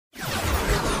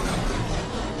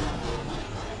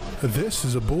This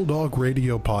is a Bulldog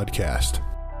Radio podcast.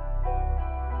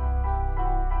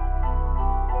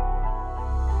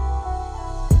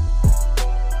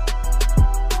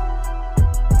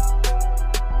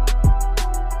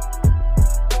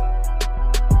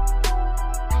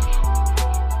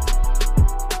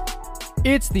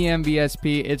 It's the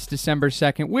MVSP. It's December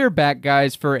 2nd. We're back,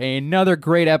 guys, for another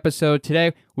great episode.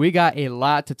 Today, we got a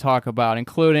lot to talk about,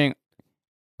 including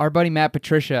our buddy Matt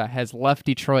Patricia has left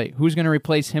Detroit. Who's going to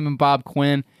replace him and Bob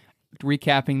Quinn,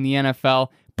 recapping the NFL.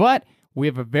 But we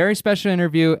have a very special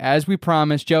interview, as we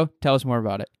promised. Joe, tell us more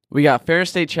about it. We got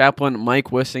Ferris State Chaplain Mike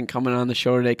Wissink coming on the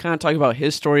show today, kind of talking about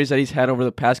his stories that he's had over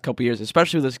the past couple years,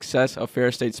 especially with the success of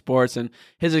Ferris State sports and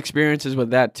his experiences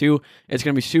with that, too. It's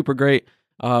going to be super great.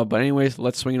 But anyways,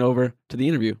 let's swing it over to the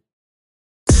interview.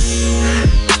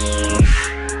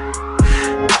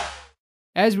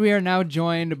 As we are now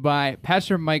joined by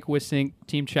Pastor Mike Wissink,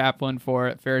 team chaplain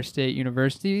for Ferris State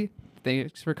University.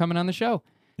 Thanks for coming on the show.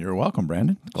 You're welcome,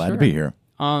 Brandon. Glad to be here.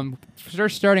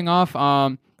 Starting off,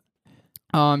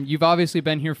 you've obviously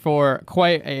been here for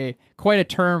quite a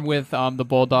term with the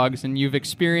Bulldogs, and you've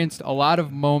experienced a lot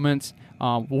of moments.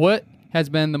 What has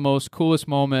been the most coolest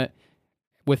moment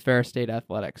with Ferris State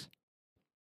Athletics?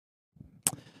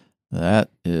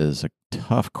 That is a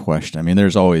tough question. I mean,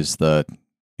 there's always the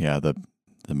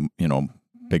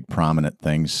big prominent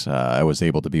things. I was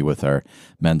able to be with our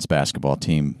men's basketball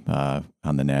team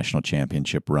on the national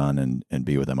championship run and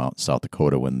be with them out in South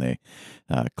Dakota when they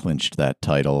clinched that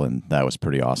title, and that was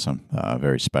pretty awesome. A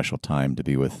very special time to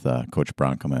be with Coach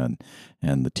Bronkema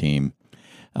and the team.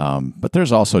 But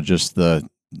there's also just the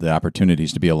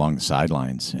opportunities to be along the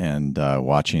sidelines and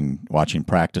watching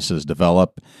practices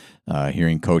develop,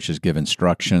 hearing coaches give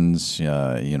instructions,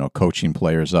 coaching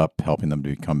players up, helping them to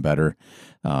become better.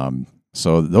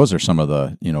 So those are some of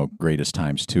the greatest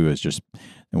times too, is just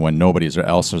when nobody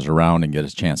else is around and get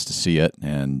a chance to see it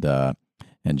and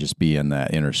just be in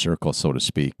that inner circle, so to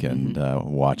speak, and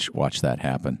watch that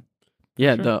happen.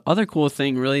 Yeah, Sure. The other cool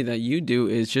thing really that you do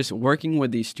is just working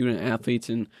with these student athletes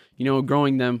and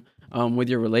growing them. With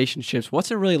your relationships,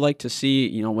 what's it really like to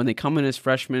see, when they come in as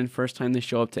freshmen, first time they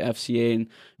show up to FCA and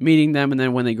meeting them, and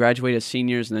then when they graduate as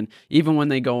seniors, and then even when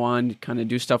they go on kind of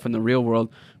do stuff in the real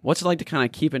world, what's it like to kind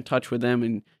of keep in touch with them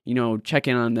and, check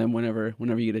in on them whenever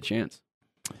you get a chance?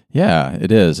 Yeah,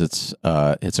 it is. It's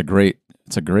a great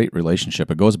relationship.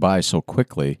 It goes by so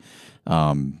quickly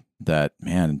that,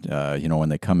 man, when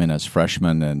they come in as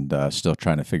freshmen and still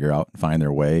trying to figure out and find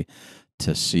their way,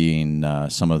 to seeing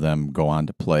some of them go on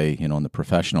to play, in the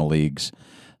professional leagues,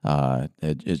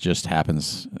 it just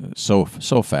happens so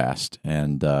fast,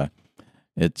 and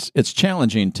it's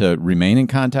challenging to remain in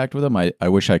contact with them. I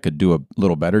wish I could do a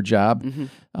little better job.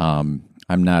 I'm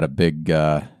not a big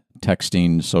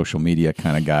texting, social media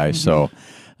kind of guy, so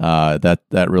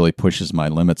that really pushes my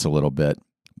limits a little bit.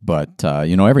 But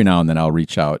every now and then I'll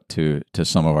reach out to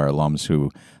some of our alums who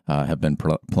have been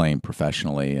playing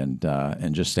professionally and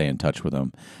just stay in touch with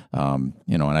them.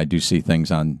 And I do see things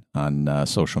on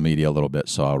social media a little bit,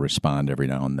 so I'll respond every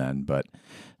now and then. But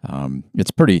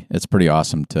it's pretty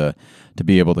awesome to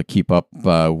be able to keep up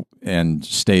and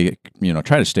stay,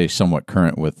 try to stay somewhat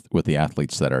current with the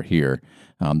athletes that are here.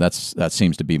 That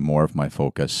seems to be more of my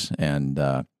focus, and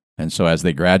so as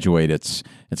they graduate, it's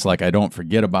like I don't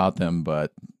forget about them,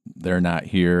 but they're not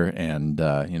here, and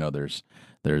there's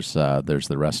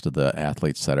the rest of the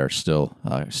athletes that are still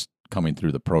coming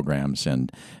through the programs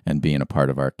and being a part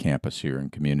of our campus here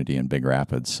and community in Big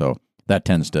Rapids. So that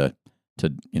tends to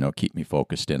keep me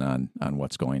focused in on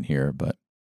what's going here. But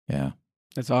yeah.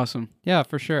 That's awesome. Yeah,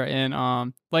 for sure.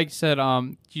 And like you said,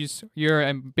 you're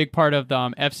a big part of the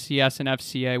FCS and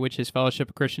FCA, which is Fellowship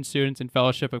of Christian Students and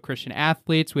Fellowship of Christian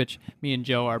Athletes, which me and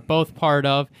Joe are both part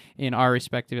of in our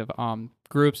respective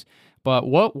groups. But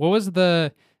what was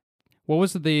the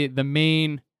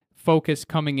main focus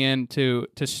coming in to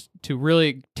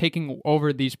really taking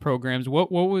over these programs?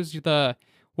 What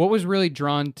was really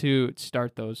drawn to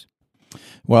start those?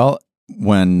 Well,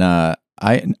 when I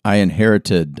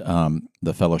inherited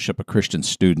the Fellowship of Christian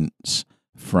Students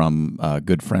from a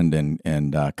good friend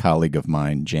and colleague of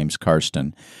mine, James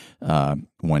Karsten,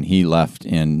 when he left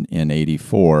in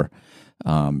 84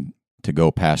 to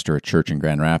go pastor a church in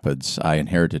Grand Rapids. I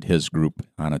inherited his group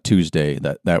on a Tuesday.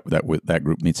 That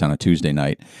group meets on a Tuesday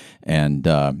night, and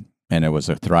it was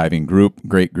a thriving group,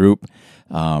 great group.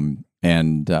 About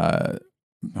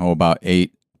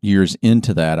 8 years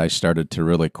into that, I started to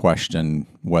really question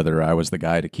whether I was the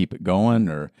guy to keep it going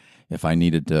or if I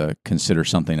needed to consider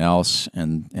something else.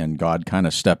 And God kind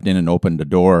of stepped in and opened the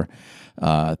door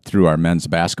through our men's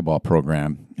basketball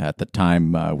program. At the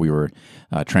time, we were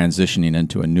transitioning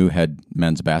into a new head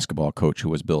men's basketball coach who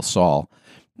was Bill Saul,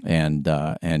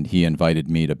 and he invited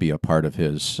me to be a part of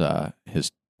his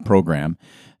program.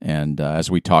 And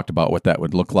as we talked about what that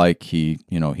would look like, he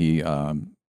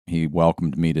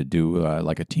welcomed me to do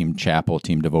like a team chapel,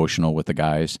 team devotional with the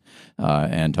guys,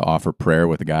 and to offer prayer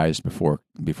with the guys before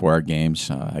our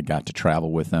games. I got to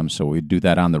travel with them, so we'd do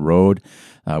that on the road.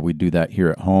 We'd do that here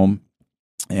at home,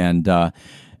 and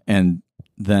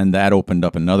then that opened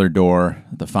up another door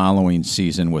the following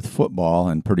season with football,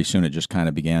 and pretty soon it just kind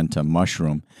of began to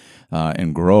mushroom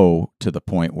and grow to the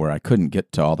point where I couldn't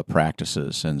get to all the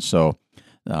practices. And so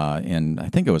in I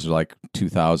think it was like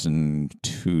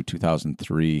 2002,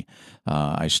 2003,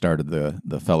 I started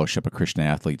the Fellowship of Christian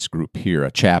Athletes group here,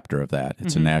 a chapter of that.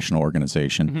 It's a national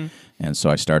organization, and so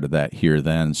I started that here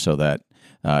then, so that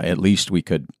at least we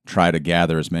could try to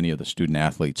gather as many of the student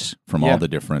athletes from all the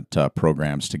different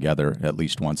programs together at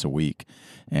least once a week,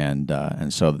 and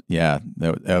so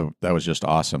that was just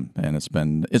awesome, and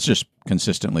it's just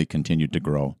consistently continued to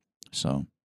grow. So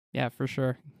yeah, for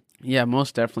sure. Yeah,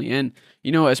 most definitely. And,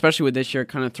 especially with this year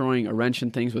kind of throwing a wrench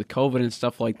in things with COVID and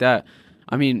stuff like that,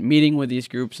 I mean, meeting with these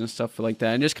groups and stuff like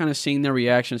that and just kind of seeing their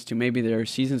reactions to maybe their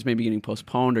seasons maybe getting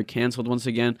postponed or canceled once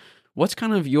again. What's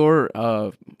kind of your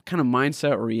kind of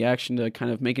mindset or reaction to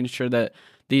kind of making sure that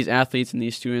these athletes and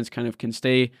these students kind of can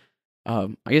stay, I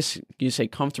guess you say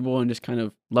comfortable and just kind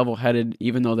of level-headed,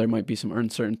 even though there might be some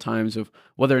uncertain times of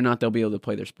whether or not they'll be able to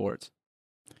play their sports?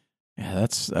 Yeah,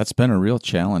 that's been a real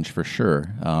challenge for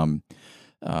sure.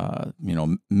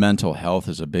 Mental health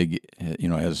is a big,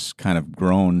 has kind of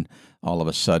grown all of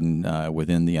a sudden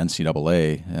within the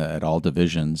NCAA at all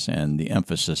divisions, and the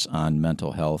emphasis on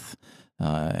mental health.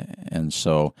 And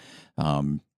so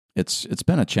it's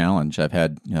been a challenge. I've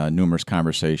had numerous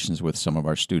conversations with some of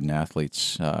our student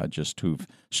athletes just who've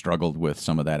struggled with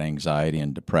some of that anxiety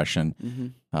and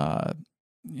depression.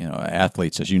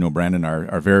 Athletes, as you know, Brandon,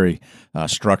 are very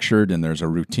structured, and there's a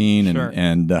routine,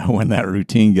 and when that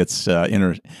routine gets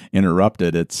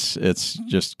interrupted, it's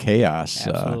just chaos.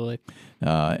 Absolutely.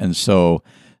 And so,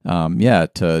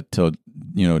 to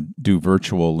do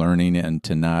virtual learning and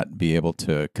to not be able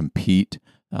to compete,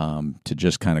 to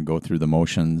just kind of go through the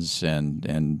motions, and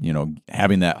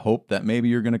having that hope that maybe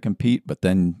you're going to compete, but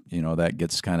then that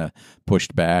gets kind of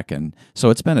pushed back, and so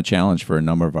it's been a challenge for a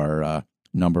number of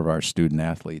our student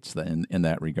athletes in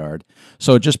that regard.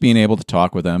 So just being able to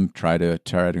talk with them, try to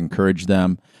encourage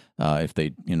them. If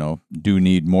they do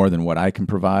need more than what I can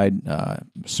provide,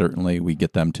 certainly we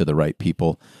get them to the right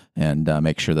people and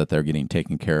make sure that they're getting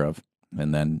taken care of.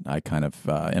 And then I kind of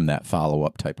am that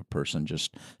follow-up type of person,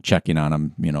 just checking on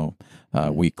them,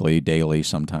 weekly, daily,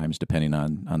 sometimes depending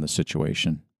on the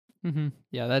situation. Mm-hmm.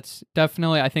 Yeah, that's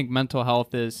definitely, I think mental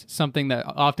health is something that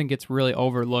often gets really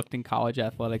overlooked in college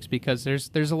athletics because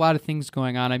there's a lot of things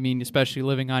going on. I mean, especially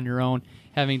living on your own,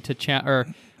 having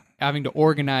to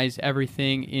organize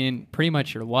everything in pretty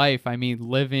much your life. I mean,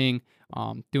 living,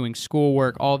 doing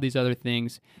schoolwork, all these other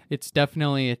things. It's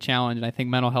definitely a challenge, and I think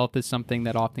mental health is something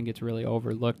that often gets really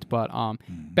overlooked. But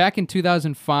back in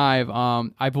 2005,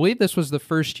 I believe this was the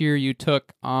first year you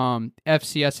took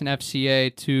FCS and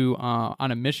FCA to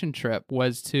on a mission trip,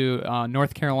 was to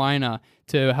North Carolina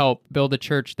to help build a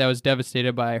church that was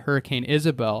devastated by Hurricane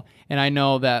Isabel. And I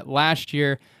know that last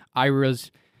year I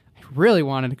really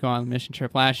wanted to go on a mission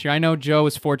trip last year. I know Joe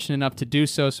was fortunate enough to do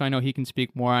so I know he can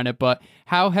speak more on it. But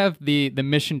how have the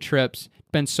mission trips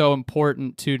been so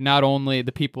important to not only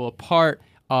the people a part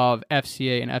of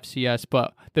FCA and FCS,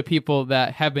 but the people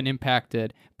that have been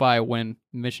impacted by when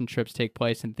mission trips take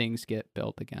place and things get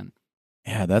built again?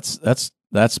 Yeah, that's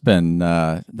been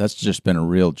that's just been a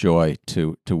real joy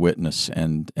to witness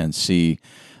and see.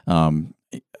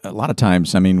 A lot of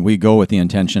times, I mean, we go with the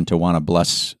intention to want to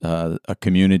bless a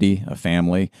community, a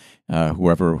family,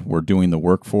 whoever we're doing the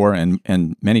work for, and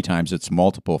many times it's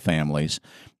multiple families.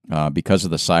 Because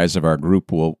of the size of our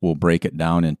group, we'll break it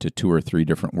down into 2 or 3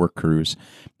 different work crews,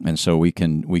 and so we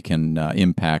can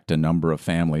impact a number of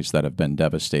families that have been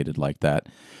devastated like that.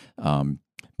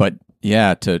 But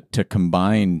yeah, to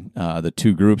combine the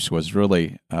 2 groups was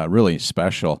really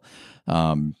special.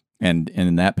 And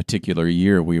in that particular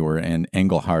year, we were in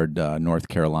Engelhard, North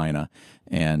Carolina,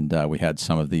 and we had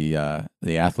some of the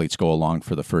athletes go along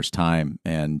for the first time,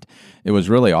 and it was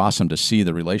really awesome to see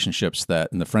the relationships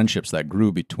and the friendships that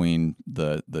grew between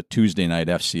the Tuesday night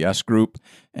FCS group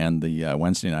and the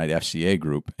Wednesday night FCA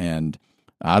group, and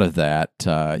out of that,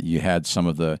 you had some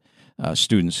of the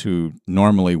students who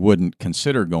normally wouldn't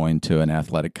consider going to an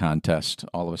athletic contest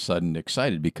all of a sudden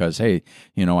excited because, hey,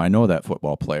 I know that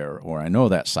football player, or I know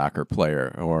that soccer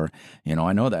player, or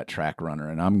I know that track runner,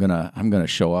 and I'm gonna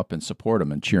show up and support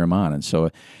them and cheer them on. And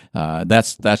so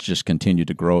that's just continued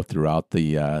to grow throughout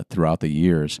the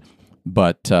years.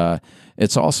 But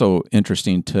it's also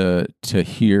interesting to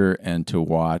hear and to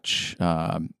watch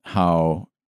how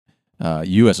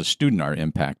you as a student are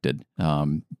impacted,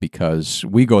 because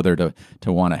we go there to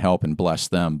want to help and bless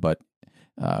them, but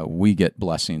we get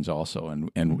blessings also,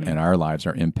 and our lives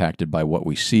are impacted by what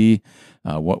we see,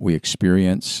 what we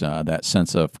experience, that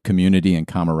sense of community and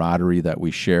camaraderie that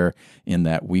we share in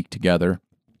that week together.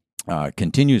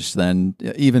 Continues then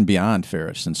even beyond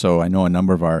Ferris. And so I know a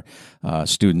number of our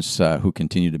students who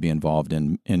continue to be involved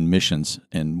in missions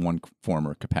in one form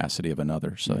or capacity of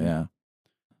another. So, yeah.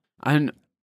 And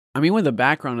I mean, with the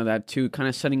background of that too, kind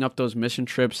of setting up those mission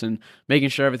trips and making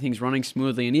sure everything's running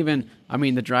smoothly. And even,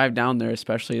 the drive down there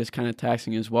especially is kind of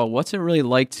taxing as well. What's it really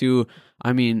like to,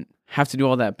 have to do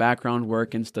all that background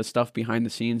work and the stuff behind the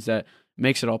scenes that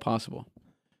makes it all possible?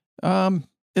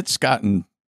 It's gotten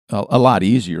a lot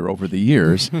easier over the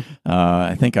years.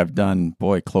 I think I've done,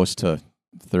 close to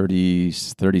 30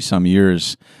 some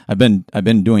years. I've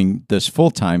been doing this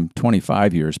full time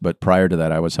 25 years, but prior to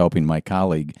that I was helping my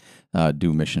colleague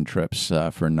do mission trips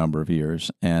for a number of years.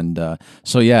 And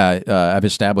I've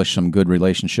established some good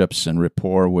relationships and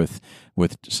rapport with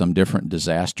some different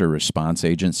disaster response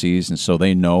agencies, and so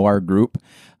they know our group.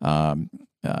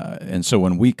 And so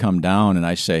when we come down and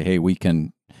I say, hey, we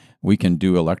can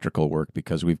do electrical work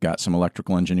because we've got some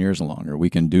electrical engineers along, or we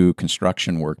can do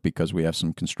construction work because we have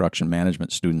some construction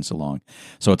management students along.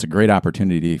 So it's a great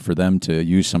opportunity for them to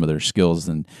use some of their skills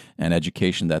and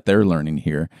education that they're learning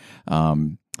here.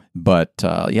 But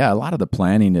a lot of the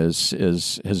planning has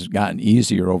gotten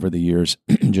easier over the years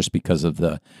just because of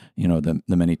the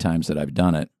many times that I've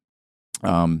done it.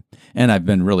 And I've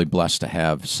been really blessed to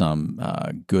have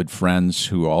some good friends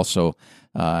who also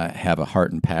have a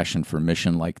heart and passion for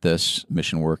mission like this,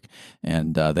 mission work,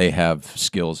 and they have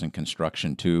skills in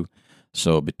construction too.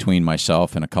 So between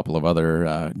myself and a couple of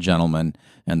other gentlemen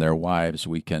and their wives,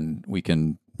 we can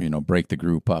break the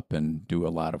group up and do a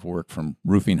lot of work, from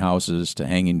roofing houses to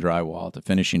hanging drywall to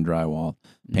finishing drywall,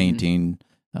 painting,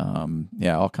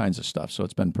 all kinds of stuff. So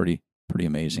it's been pretty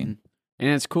amazing. Mm-hmm. And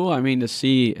it's cool, to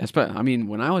see,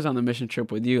 when I was on the mission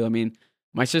trip with you,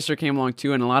 my sister came along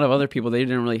too, and a lot of other people, they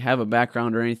didn't really have a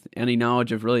background or any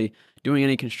knowledge of really doing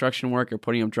any construction work or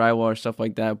putting up drywall or stuff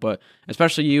like that. But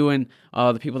especially you and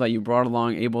the people that you brought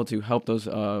along, able to help those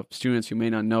students who may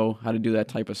not know how to do that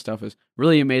type of stuff, is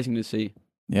really amazing to see.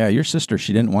 Yeah, your sister,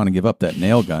 she didn't want to give up that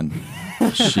nail gun.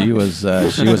 She was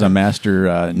a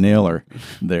master nailer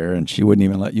there, and she wouldn't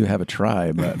even let you have a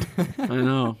try. But I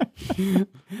know.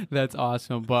 That's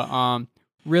awesome. But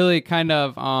really kind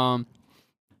of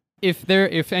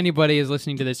if anybody is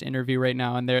listening to this interview right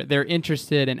now and they're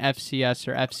interested in FCS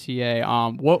or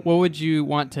FCA, what would you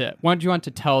want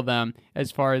to tell them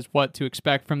as far as what to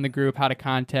expect from the group, how to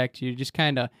contact you, just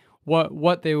kind of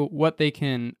what they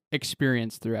can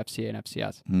experience through FCA and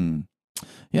FCS?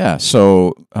 Yeah,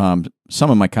 so some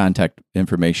of my contact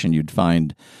information you'd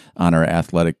find on our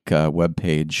athletic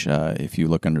webpage. If you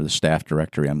look under the staff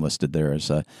directory, I'm listed there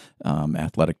as a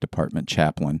athletic department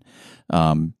chaplain.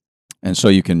 And so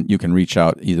you can reach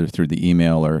out either through the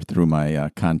email or through my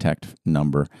contact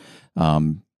number.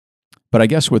 But I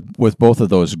guess with both of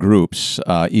those groups,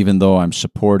 even though I'm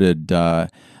supported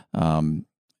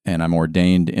and I'm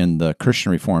ordained in the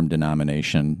Christian Reformed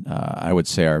denomination, I would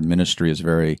say our ministry is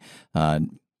very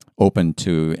open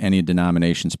to any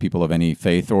denominations, people of any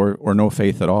faith or no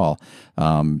faith at all.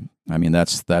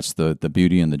 That's the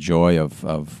beauty and the joy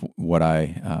of what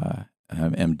I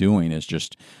am doing, is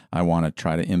just I want to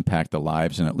try to impact the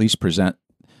lives and at least present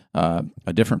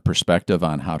a different perspective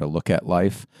on how to look at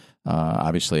life,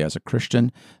 obviously as a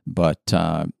Christian, but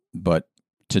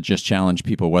to just challenge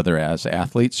people, whether as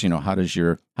athletes, how does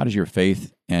your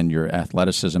faith and your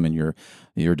athleticism and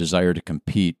your desire to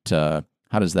compete,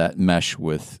 how does that mesh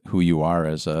with who you are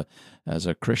as a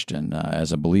Christian,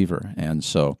 as a believer? And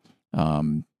so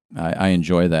I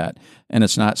enjoy that, and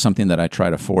it's not something that I try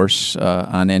to force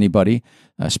on anybody.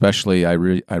 Especially, I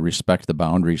respect the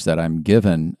boundaries that I'm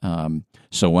given.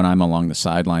 So when I'm along the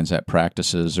sidelines at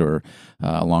practices or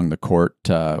along the court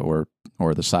or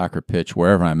the soccer pitch,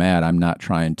 wherever I'm at, I'm not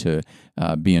trying to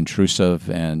be intrusive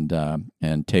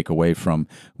and take away from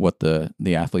what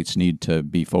the athletes need to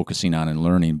be focusing on and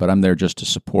learning. But I'm there just to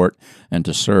support and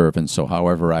to serve. And so,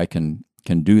 however I can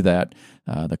do that,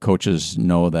 the coaches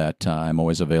know that I'm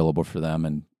always available for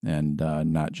them, and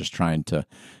not just trying to,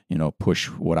 push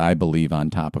what I believe on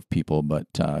top of people, but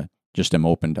just am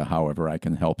open to however I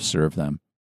can help serve them.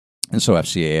 And so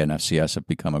FCA and FCS have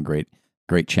become a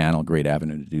great channel, great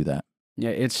avenue to do that. Yeah,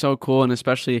 it's so cool, and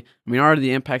especially, already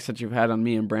the impacts that you've had on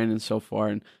me and Brandon so far,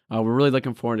 and we're really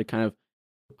looking forward to kind of,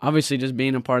 obviously, just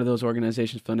being a part of those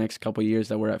organizations for the next couple of years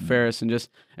that we're at Ferris, and just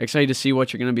excited to see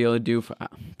what you're going to be able to do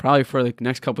probably for the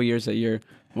next couple of years that you're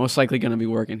most likely going to be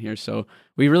working here. So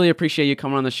we really appreciate you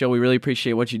coming on the show. We really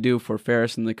appreciate what you do for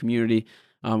Ferris and the community.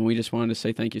 We just wanted to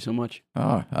say thank you so much.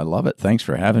 Oh, I love it. Thanks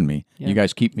for having me. Yeah. You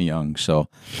guys keep me young, so.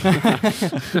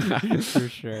 For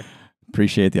sure.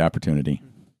 Appreciate the opportunity.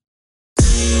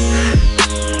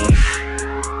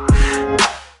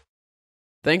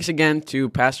 Thanks again to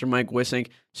Pastor Mike Wissink.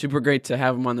 Super great to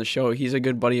have him on the show. He's a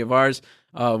good buddy of ours.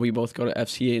 We both go to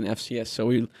FCA and FCS, so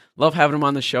we love having him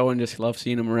on the show and just love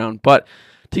seeing him around. But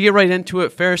to get right into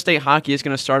it, Ferris State Hockey is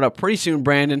going to start up pretty soon,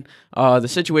 Brandon. The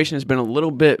situation has been a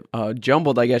little bit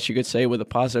jumbled, I guess you could say, with a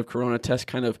positive corona test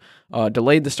kind of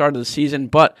delayed the start of the season.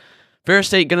 But Ferris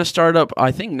State going to start up,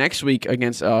 I think, next week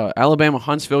against Alabama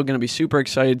Huntsville. Going to be super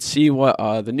excited to see what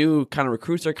the new kind of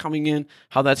recruits are coming in,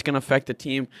 how that's going to affect the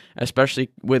team, especially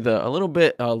with a little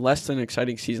bit less than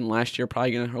exciting season last year.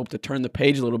 Probably going to hope to turn the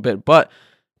page a little bit. But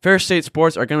Ferris State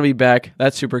sports are going to be back.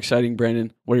 That's super exciting,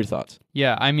 Brandon. What are your thoughts?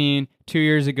 Yeah, 2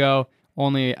 years ago,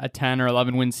 only a 10 or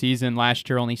 11 win season. Last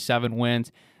year, only 7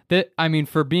 wins.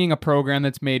 For being a program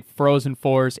that's made Frozen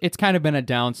Fours, it's kind of been a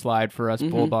downslide for us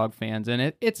Bulldog fans,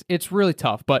 and it's really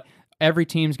tough. But every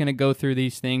team's going to go through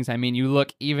these things. You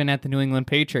look even at the New England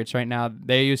Patriots right now.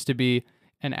 They used to be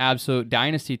an absolute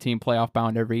dynasty team, playoff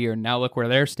bound every year. Now look where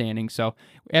they're standing. So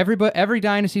every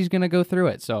dynasty is going to go through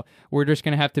it. So we're just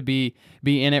going to have to be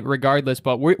in it regardless.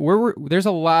 But there's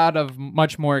a lot of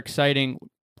much more exciting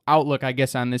outlook, I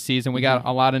guess, on this season. We got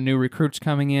a lot of new recruits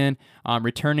coming in,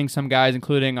 returning some guys,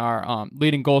 including our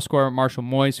leading goal scorer Marshall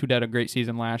Moyes, who did a great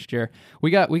season last year. We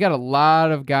got a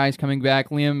lot of guys coming back.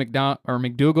 Liam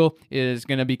McDougall is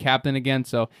going to be captain again,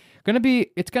 so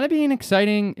it's gonna be an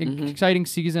exciting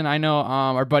season. I know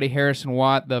our buddy Harrison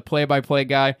Watt, the play-by-play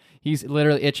guy, he's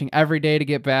literally itching every day to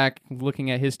get back, looking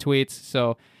at his tweets.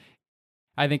 So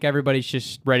I think everybody's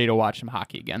just ready to watch some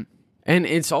hockey again. And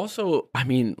it's also,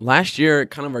 last year,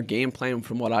 kind of our game plan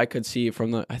from what I could see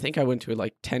I think I went to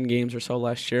like 10 games or so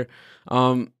last year.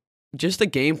 Just the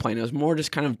game plan, it was more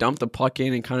just kind of dump the puck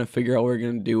in and kind of figure out what we're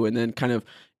going to do. And then kind of,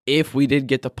 if we did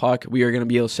get the puck, we are going to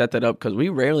be able to set that up, because we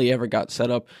rarely ever got set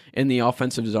up in the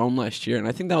offensive zone last year. And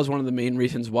I think that was one of the main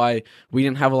reasons why we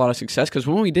didn't have a lot of success, because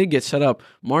when we did get set up,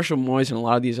 Marshall Moyes and a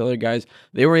lot of these other guys,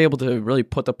 they were able to really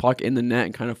put the puck in the net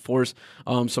and kind of force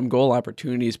some goal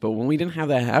opportunities. But when we didn't have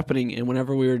that happening, and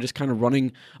whenever we were just kind of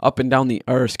running up and down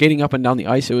skating up and down the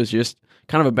ice, it was just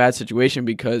kind of a bad situation,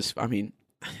 because,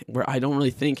 I don't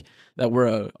really think that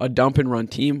we're a dump and run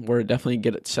team. We're definitely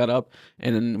get it set up,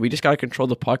 and then we just got to control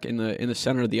the puck in the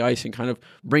center of the ice and kind of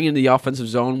bring in the offensive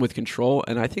zone with control.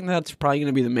 And I think that's probably going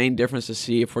to be the main difference to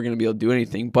see if we're going to be able to do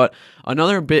anything. But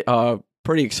another bit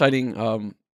pretty exciting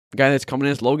guy that's coming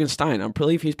in is Logan Stein. I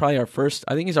believe he's probably our first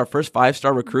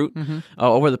 5-star recruit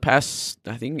over the past,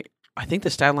 I think the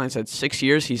stat line said 6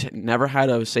 years. He's never had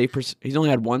a save. He's only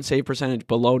had one save percentage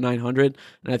below 900,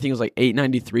 and I think it was like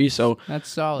 893. So that's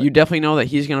solid. You definitely know that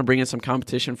he's going to bring in some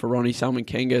competition for Ronnie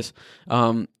Salmon-Kangas.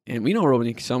 And we know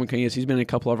Ronnie Salmon-Kangas. He's been in a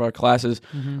couple of our classes.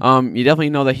 You definitely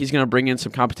know that he's going to bring in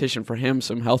some competition for him,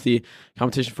 some healthy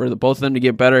competition for both of them to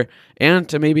get better, and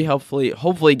to maybe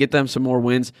hopefully get them some more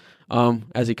wins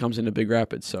as he comes into Big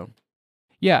Rapids. So.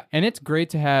 Yeah, and it's great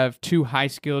to have two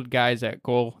high-skilled guys in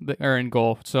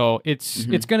goal. So it's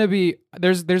going to be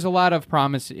there's a lot of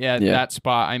promise at that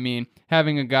spot.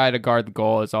 Having a guy to guard the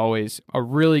goal is always a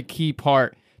really key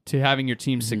part to having your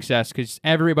team's success, because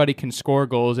everybody can score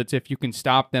goals. It's if you can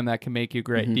stop them that can make you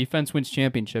great. Defense wins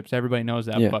championships. Everybody knows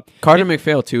that. Yeah. But Carter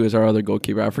McPhail, too, is our other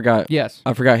goalkeeper. I forgot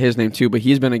his name, too, but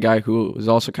he's been a guy who was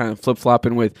also kind of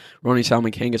flip-flopping with Ronnie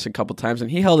Salmon-Kangas a couple times,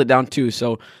 and he held it down, too.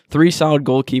 So 3 solid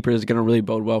goalkeepers is going to really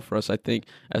bode well for us, I think,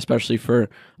 especially for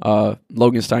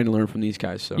Logan Stein to learn from these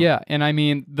guys. So. Yeah, and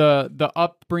the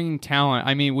upbringing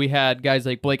talent. We had guys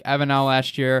like Blake Evanow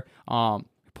last year,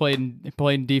 played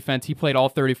in defense. He played all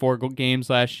 34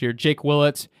 games last year. Jake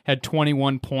Willits had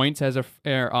 21 points as a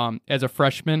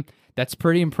freshman. That's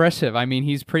pretty impressive.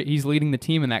 He's leading the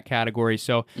team in that category.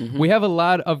 So we have a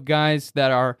lot of guys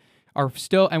that are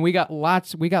still, and we got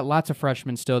lots of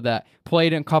freshmen still that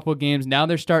played in a couple of games. Now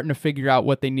they're starting to figure out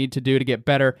what they need to do to get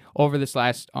better over this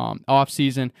last off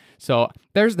season. So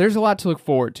there's a lot to look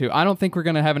forward to. I don't think we're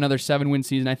going to have another 7-win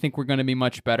season. I think we're going to be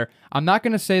much better. I'm not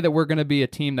going to say that we're going to be a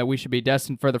team that we should be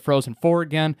destined for the Frozen Four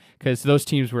again, because those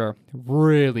teams were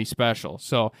really special.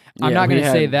 So I'm not going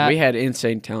to say that. We had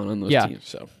insane talent on those teams.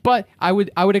 So, but I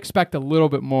would expect a little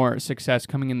bit more success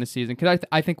coming in the season, because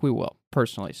I think we will,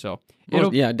 personally. So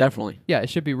yeah, definitely. Yeah, it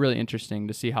should be really interesting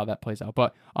to see how that plays out.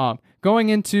 But going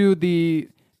into the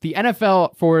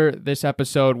NFL for this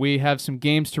episode, we have some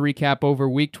games to recap over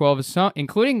Week 12,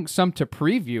 including some to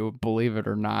preview, believe it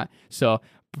or not. So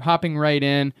hopping right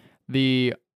in,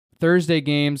 the Thursday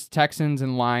games, Texans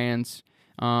and Lions.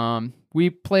 We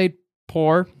played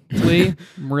poorly.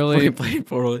 Really, we played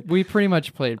poorly. We pretty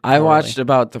much played poorly. I watched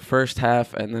about the first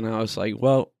half, and then I was like,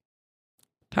 well,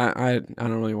 I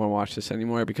don't really want to watch this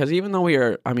anymore, because even though we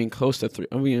are, close to 3,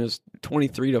 it was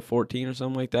 23-14 or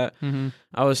something like that. Mm-hmm.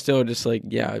 I was still just like,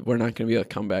 yeah, we're not going to be able to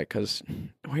come back, because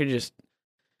it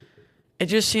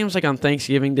just seems like on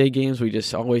Thanksgiving Day games, we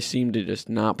just always seem to just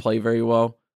not play very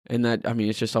well. And that,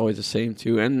 it's just always the same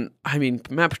too. And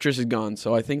Matt Patricia is gone,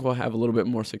 so I think we'll have a little bit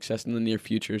more success in the near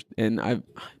future. And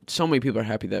so many people are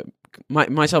happy that,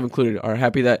 myself included, are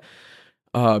happy that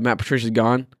Matt Patricia is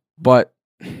gone. But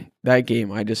that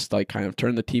game, I just kind of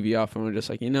turned the TV off, and I'm just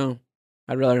like,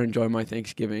 I'd rather enjoy my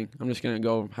Thanksgiving. I'm just gonna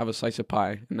go have a slice of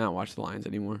pie and not watch the Lions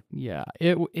anymore. Yeah,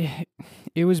 it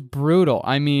was brutal.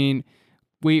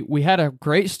 We had a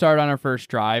great start on our first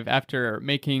drive after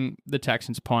making the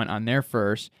Texans punt on their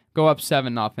first, go up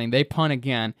 7-0. They punt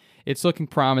again. It's looking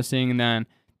promising, and then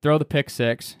throw the pick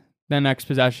six. Then next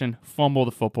possession, fumble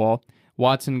the football.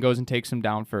 Watson goes and takes him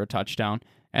down for a touchdown.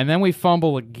 And then we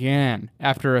fumble again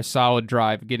after a solid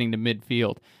drive getting to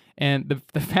midfield. And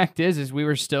the fact is we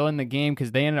were still in the game,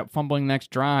 because they ended up fumbling the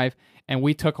next drive, and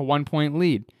we took a 1-point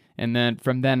lead. And then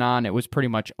from then on, it was pretty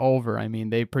much over.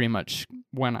 They pretty much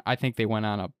I think they went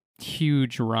on a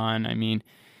huge run.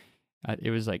 It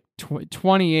was like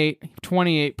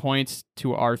 28 points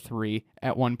to our 3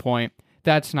 at one point.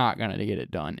 That's not going to get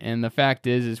it done. And the fact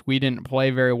is we didn't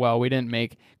play very well. We didn't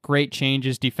make great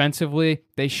changes defensively.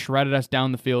 They shredded us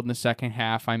down the field in the second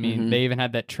half. They even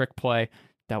had that trick play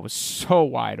that was so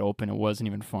wide open, it wasn't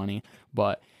even funny.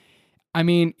 But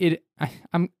it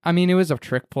was a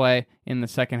trick play in the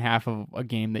second half of a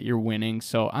game that you're winning.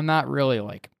 So I'm not really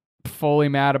fully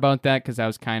mad about that, because that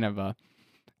was kind of I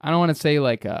don't want to say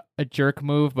a jerk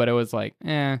move, but it was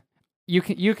You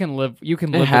can live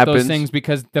with those things,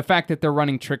 because the fact that they're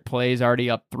running trick plays already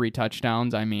up 3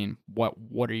 touchdowns.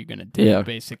 What are you gonna do? Yeah.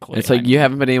 Basically, it's you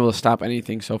haven't been able to stop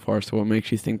anything so far. So what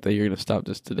makes you think that you're gonna stop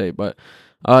this today? But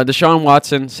Deshaun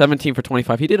Watson, 17 for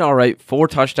 25. He did all right. 4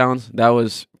 touchdowns. That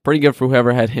was pretty good for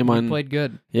whoever had him on. He played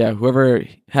good. Yeah, whoever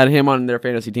had him on their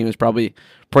fantasy team is probably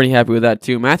pretty happy with that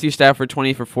too. Matthew Stafford,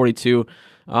 20 for 42.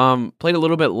 Played a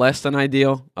little bit less than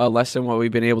ideal, less than what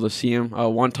we've been able to see him.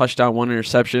 1 touchdown, 1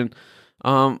 interception.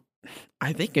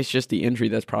 I think it's just the injury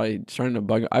that's probably starting to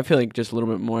bug. I feel like just a little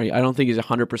bit more. I don't think he's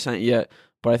 100% yet,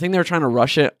 but I think they're trying to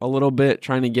rush it a little bit,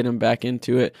 trying to get him back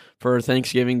into it for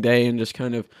Thanksgiving Day and just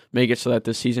kind of make it so that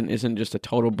this season isn't just a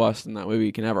total bust, and that way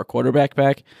we can have our quarterback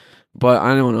back. But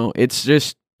I don't know. It's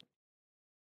just,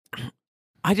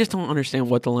 I just don't understand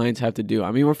what the Lions have to do.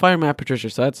 We're firing Matt Patricia,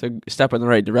 so that's a step in the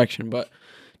right direction, but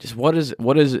just what is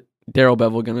Darrell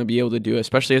Bevell going to be able to do,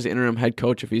 especially as the interim head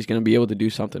coach, if he's going to be able to do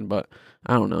something? But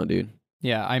I don't know, dude.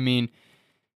 Yeah,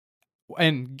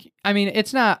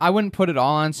 it's not, I wouldn't put it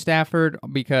all on Stafford,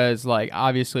 because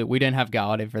obviously we didn't have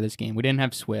Galladay for this game. We didn't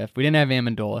have Swift. We didn't have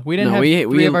Amendola. We didn't have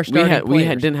three of our starting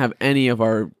players. Didn't have any of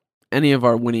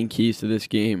our winning keys to this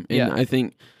game. And yeah. I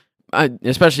think,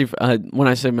 especially when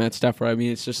I say Matt Stafford,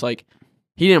 it's just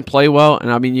he didn't play well,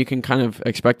 and you can kind of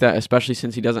expect that, especially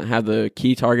since he doesn't have the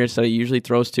key targets that he usually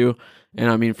throws to.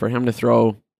 And for him to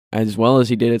throw as well as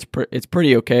he did, it's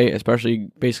pretty okay, especially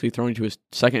basically throwing to his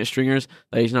second stringers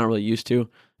that he's not really used to.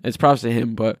 It's props to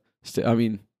him, but still,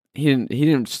 he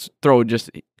didn't throw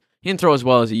as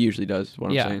well as he usually does. Is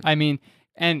what I'm saying.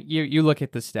 And you look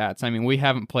at the stats. We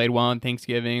haven't played well on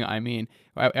Thanksgiving.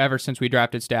 Ever since we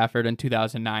drafted Stafford in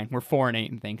 2009, we're 4-8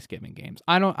 in Thanksgiving games.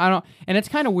 I don't, and it's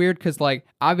kind of weird, because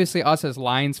obviously us as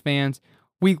Lions fans,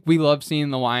 we love seeing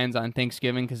the Lions on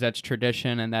Thanksgiving, because that's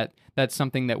tradition, and that's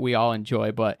something that we all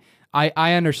enjoy. But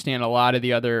I understand a lot of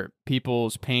the other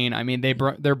people's pain.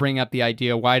 They're bringing up the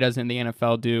idea, why doesn't the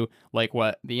NFL do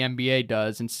what the NBA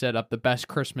does and set up the best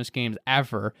Christmas games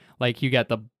ever? You got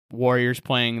the Warriors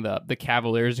playing the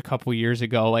Cavaliers a couple years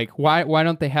ago. Why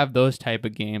don't they have those type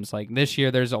of games? This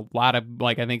year there's a lot of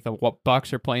I think the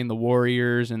Bucks are playing the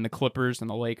Warriors and the Clippers and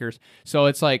the Lakers. So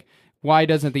it's why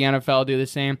doesn't the NFL do the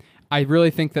same? I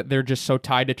really think that they're just so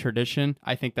tied to tradition.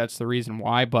 I think that's the reason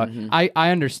why. But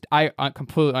I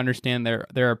completely understand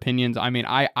their opinions. I mean,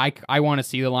 I want to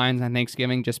see the Lions on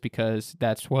Thanksgiving just because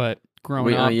that's what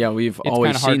growing up. We've it's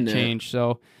always kind of hard seen to that. change.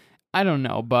 So I don't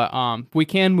know, but we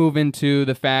can move into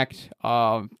the fact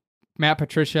of Matt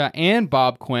Patricia and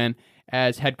Bob Quinn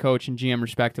as head coach and GM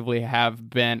respectively have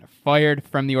been fired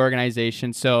from the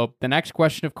organization. So the next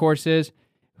question, of course, is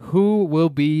who will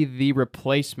be the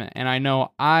replacement? And I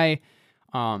know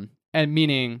and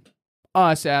meaning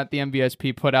us at the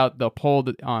MVSP put out the poll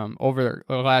over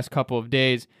the last couple of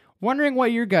days, wondering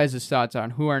what your guys' thoughts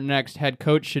on who our next head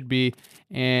coach should be.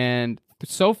 And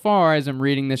so far, as I'm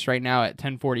reading this right now at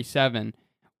 10:47,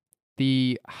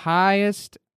 the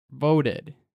highest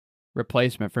voted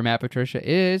replacement for Matt Patricia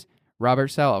is Robert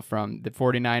Saleh from the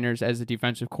 49ers as the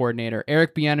defensive coordinator.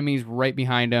 Eric Bieniemy's right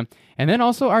behind him. And then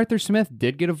also Arthur Smith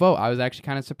did get a vote. I was actually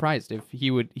kind of surprised if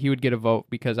he would get a vote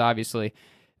because obviously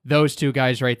those two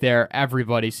guys right there,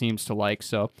 everybody seems to like.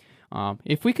 So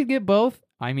if we could get both,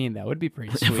 I mean, that would be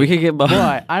pretty sweet. If we could get both.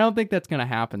 But I don't think that's going to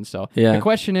happen. So the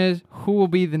question is, who will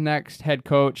be the next head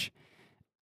coach?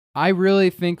 I really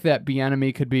think that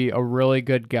Bieniemy could be a really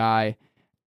good guy.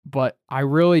 But I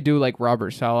really do like Robert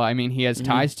Saleh. I mean, he has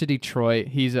ties to Detroit.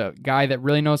 He's a guy that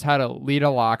really knows how to lead a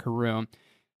locker room.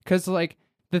 Because, like,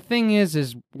 the thing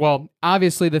is, well,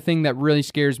 obviously the thing that really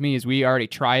scares me is we already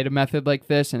tried a method like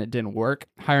this and it didn't work,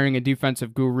 hiring a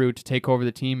defensive guru to take over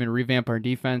the team and revamp our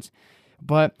defense.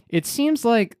 But it seems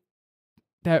like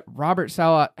that Robert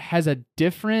Saleh has a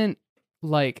different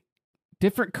charisma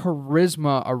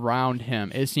around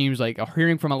him. It seems like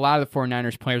hearing from a lot of the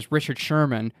 49ers players, Richard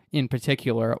Sherman in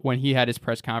particular, when he had his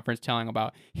press conference telling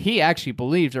about he actually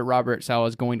believes that Robert Saleh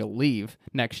is going to leave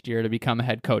next year to become a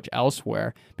head coach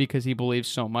elsewhere because he believes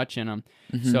so much in him.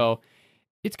 So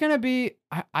it's going to be,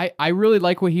 I really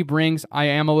like what he brings. I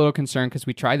am a little concerned because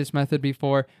we tried this method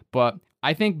before, but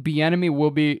I think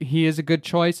Bieniemy he is a good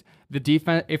choice. The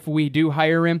defense, if we do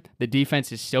hire him, the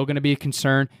defense is still going to be a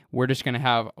concern. We're just going to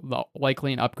have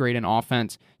likely an upgrade in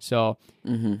offense. So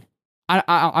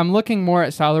I'm looking more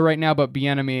at Saleh right now, but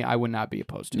Bieniemy I would not be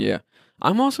opposed to. Yeah.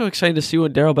 I'm also excited to see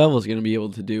what Darrell Bevell is going to be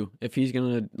able to do. If he's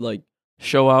going to,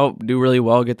 show out, do really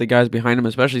well, get the guys behind him,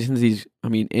 especially since he's,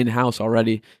 in-house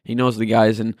already. He knows the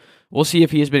guys, and we'll see if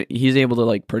he's able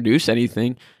to, produce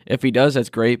anything. If he does,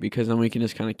 that's great, because then we can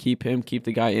just kind of keep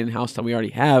the guy in-house that we already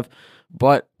have.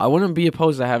 But I wouldn't be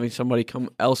opposed to having somebody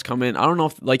else come in. I don't know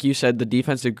if, like you said, the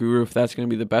defensive guru, if that's going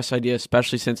to be the best idea,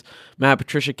 especially since Matt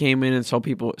Patricia came in and so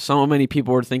many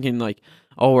people were thinking,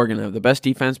 we're going to have the best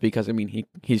defense because,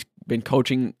 he's been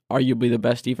coaching arguably the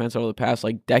best defense over the past,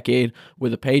 decade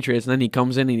with the Patriots, and then he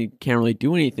comes in and he can't really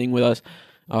do anything with us.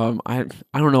 I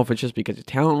don't know if it's just because of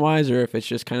talent-wise or if it's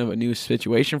just kind of a new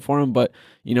situation for him, but,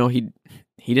 he didn't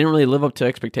really live up to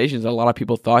expectations that a lot of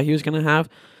people thought he was going to have.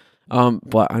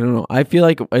 But I don't know. I feel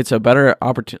like it's a better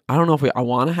opportunity. I don't know if I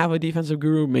want to have a defensive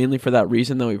guru, mainly for that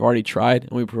reason that we've already tried,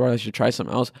 and we probably should try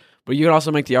something else. But you could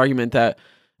also make the argument that,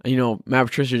 Matt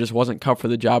Patricia just wasn't cut for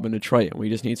the job in Detroit, and we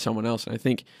just need someone else. And I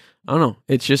think, I don't know,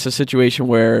 it's just a situation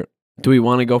where do we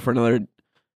want to go for another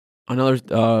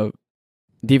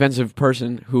defensive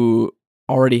person who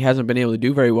already hasn't been able to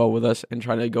do very well with us and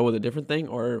try to go with a different thing,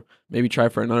 or maybe try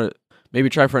for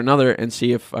another and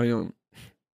see if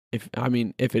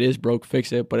if it is broke,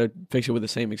 fix it, but fix it with the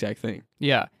same exact thing.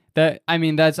 Yeah.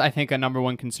 That's, I think, a number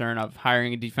one concern of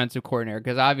hiring a defensive coordinator,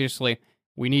 because obviously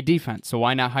we need defense. So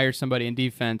why not hire somebody in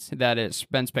defense that has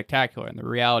been spectacular? And the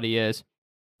reality is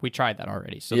we tried that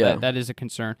already. So that is a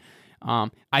concern.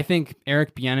 I think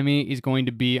Eric Bieniemy is going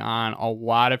to be on a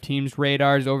lot of teams'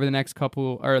 radars over the next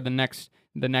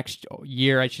the next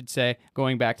year, I should say,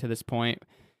 going back to this point.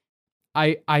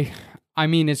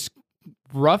 As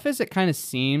rough as it kind of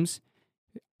seems,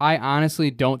 I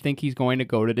honestly don't think he's going to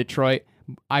go to Detroit.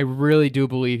 I really do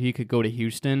believe he could go to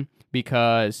Houston,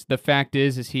 because the fact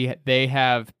is they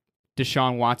have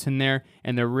Deshaun Watson there,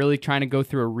 and they're really trying to go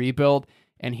through a rebuild,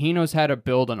 and he knows how to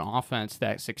build an offense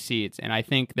that succeeds. And I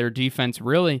think their defense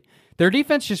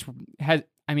just has,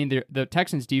 the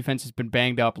Texans defense has been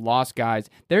banged up, lost guys.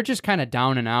 They're just kind of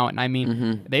down and out.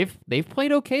 And they've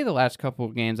played okay the last couple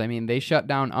of games. They shut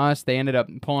down us. They ended up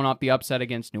pulling off the upset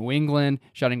against New England,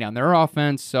 shutting down their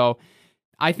offense. So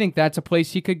I think that's a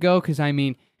place he could go, because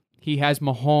he has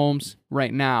Mahomes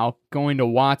right now going to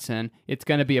Watson. It's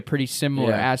going to be a pretty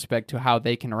similar aspect to how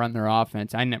they can run their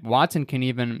offense. Watson can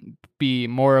even be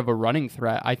more of a running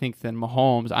threat, I think, than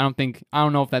Mahomes. I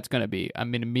don't know if that's going to be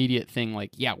an immediate thing.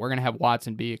 We're going to have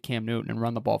Watson be a Cam Newton and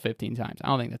run the ball 15 times. I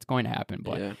don't think that's going to happen,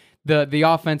 but the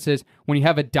offense is, when you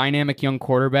have a dynamic young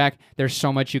quarterback, there's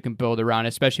so much you can build around,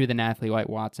 especially with an athlete like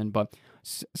Watson. But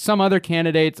some other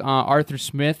candidates, Arthur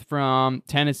Smith from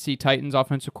Tennessee Titans,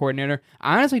 offensive coordinator.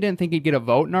 I honestly didn't think he'd get a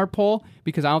vote in our poll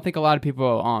because I don't think a lot of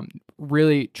people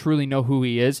really truly know who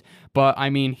he is. But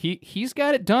I mean, he's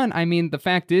got it done. I mean, the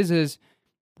fact is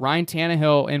Ryan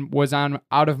Tannehill was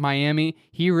out of Miami.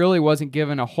 He really wasn't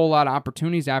given a whole lot of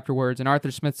opportunities afterwards. And Arthur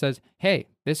Smith says, hey,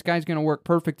 this guy's going to work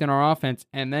perfect in our offense.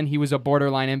 And then he was a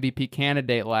borderline MVP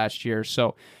candidate last year.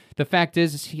 So the fact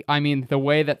is the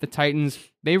way that the Titans,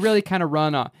 they really kind of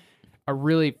run a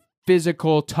really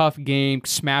physical, tough game,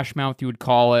 smash mouth you would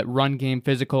call it, run game,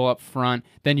 physical up front.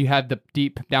 Then you have the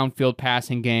deep downfield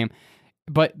passing game.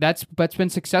 But that's been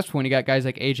successful when you got guys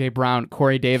like A.J. Brown,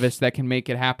 Corey Davis that can make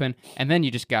it happen. And then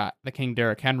you just got the King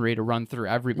Derrick Henry to run through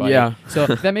everybody. Yeah. So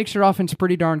that makes your offense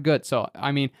pretty darn good. So,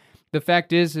 I mean, the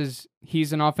fact is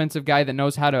he's an offensive guy that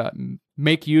knows how to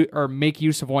make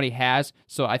use of what he has.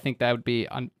 So I think that would be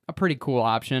a pretty cool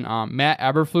option. Matt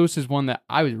Eberflus is one that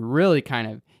I was really kind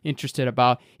of interested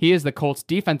about. He is the Colts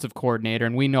defensive coordinator,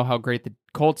 and we know how great the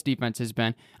Colts defense has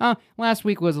been. Last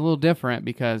week was a little different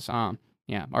because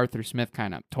Arthur Smith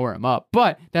kind of tore him up,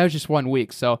 but that was just 1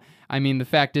 week. So, I mean, the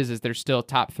fact is they're still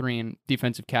top 3 in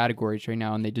defensive categories right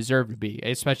now, and they deserve to be,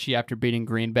 especially after beating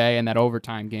Green Bay in that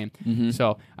overtime game. Mm-hmm.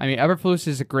 So, I mean, Eberflus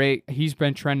is he's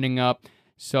been trending up.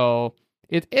 So,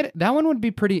 that one would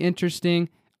be pretty interesting.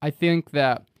 I think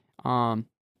that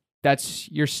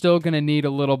you're still going to need a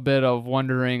little bit of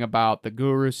wondering about the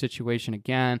Guru situation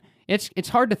again. It's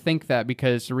hard to think that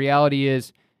because the reality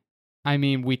is, I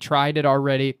mean, we tried it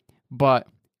already. But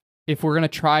if we're going to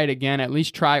try it again, at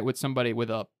least try it with somebody with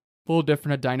a little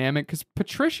different dynamic. Because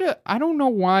Patricia, I don't know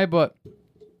why, but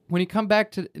when you come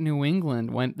back to New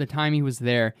England, when the time he was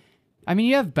there, I mean,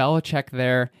 you have Belichick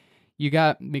there. You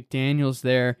got McDaniels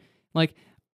there. Like,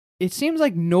 it seems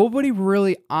like nobody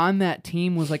really on that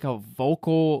team was like a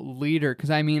vocal leader. Because,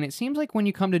 I mean, it seems like when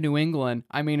you come to New England,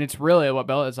 I mean, it's really what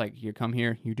Belichick's like, you come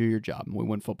here, you do your job, and we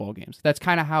win football games. That's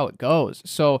kind of how it goes.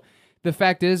 So the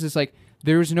fact is, it's like,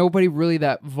 there's nobody really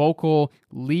that vocal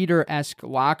leader-esque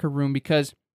locker room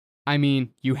because, I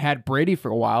mean, you had Brady for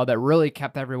a while that really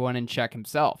kept everyone in check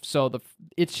himself. So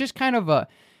it's just kind of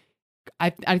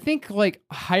I think like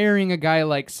hiring a guy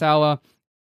like Saleh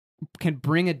can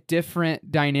bring a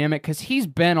different dynamic because he's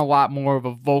been a lot more of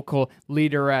a vocal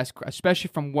leader-esque, especially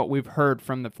from what we've heard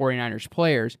from the 49ers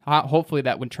players. Hopefully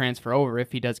that would transfer over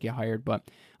if he does get hired. But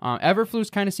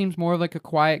Eberflus kind of seems more like a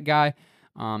quiet guy.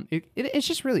 It's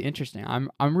just really interesting.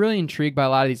 I'm really intrigued by a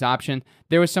lot of these options.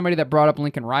 There was somebody that brought up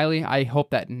Lincoln Riley. I hope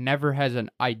that never has an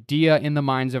idea in the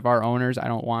minds of our owners. I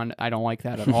don't like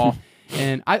that at all.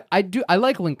 And I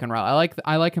like Lincoln Riley.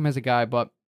 I like him as a guy, but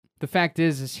the fact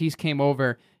is he's came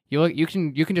over. You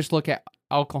can just look at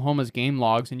Oklahoma's game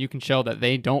logs and you can show that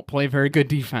they don't play very good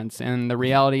defense. And the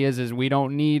reality is we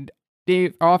don't need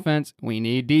offense, we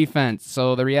need defense.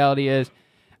 So the reality is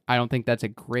I don't think that's a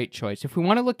great choice. If we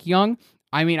want to look young,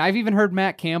 I mean, I've even heard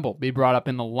Matt Campbell be brought up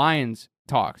in the Lions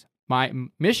talks.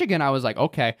 Michigan, I was like,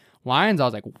 okay. Lions, I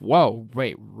was like, whoa,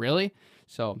 wait, really?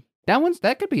 So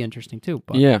that could be interesting too.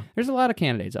 But yeah, there's a lot of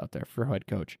candidates out there for head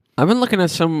coach. I've been looking at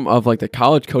some of like the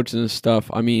college coaches and stuff.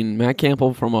 I mean, Matt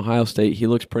Campbell from Ohio State, he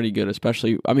looks pretty good,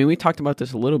 especially. I mean, we talked about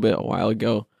this a little bit a while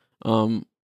ago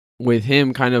with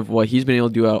him, kind of what he's been able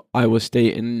to do at Iowa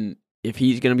State and if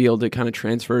he's going to be able to kind of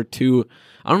transfer to,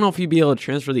 I don't know if he'd be able to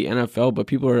transfer to the NFL, but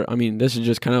this is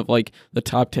just kind of like the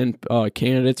top 10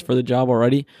 candidates for the job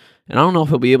already. And I don't know if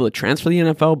he'll be able to transfer to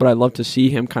the NFL, but I'd love to see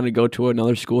him kind of go to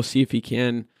another school, see if he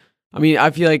can. I mean,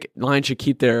 I feel like Lions should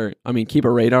keep a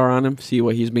radar on him, see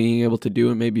what he's being able to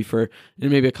do, and maybe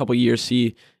in a couple of years,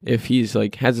 see if he's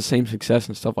like has the same success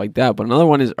and stuff like that. But another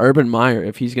one is Urban Meyer,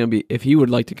 if he would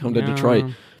like to come to Detroit,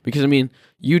 because I mean,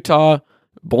 Utah,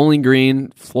 Bowling Green,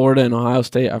 Florida, and Ohio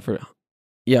State. Four.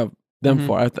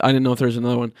 I didn't know if there's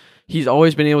another one. He's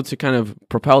always been able to kind of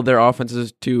propel their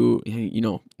offenses to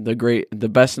the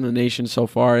best in the nation so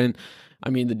far. And I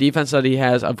mean, the defense that he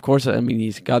has, of course, I mean,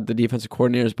 he's got the defensive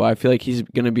coordinators, but I feel like he's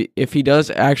going to be, if he does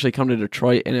actually come to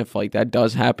Detroit, and if like that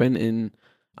does happen, and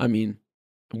I mean,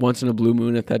 once in a blue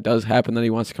moon, if that does happen that he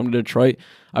wants to come to Detroit,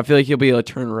 I feel like he'll be able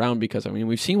to turn around because I mean,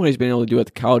 we've seen what he's been able to do at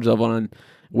the college level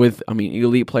with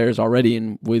elite players already,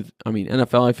 and with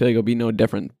NFL, I feel like it'll be no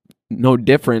different.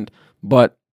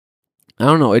 But I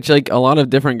don't know. It's like a lot of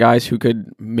different guys who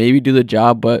could maybe do the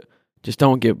job, but just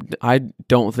I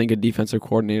don't think a defensive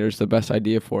coordinator is the best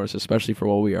idea for us, especially for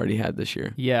what we already had this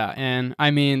year. Yeah, and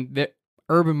I mean,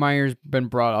 Urban Meyer's been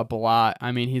brought up a lot.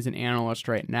 I mean, he's an analyst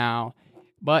right now.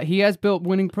 But he has built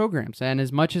winning programs, and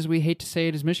as much as we hate to say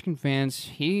it as Michigan fans,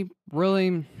 he's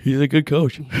a good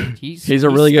coach. He's a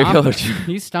really good coach.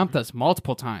 He's stumped us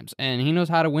multiple times, and he knows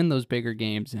how to win those bigger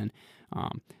games. And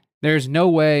there's no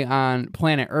way on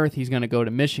planet Earth he's going to go to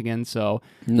Michigan. So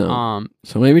no.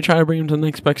 So maybe try to bring him to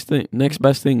the next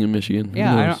best thing in Michigan.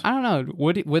 Yeah, I don't know.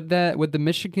 Would the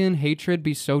Michigan hatred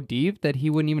be so deep that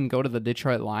he wouldn't even go to the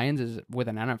Detroit Lions with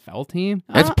an NFL team?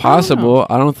 It's possible.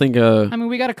 I don't think. I mean,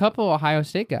 we got a couple Ohio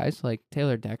State guys like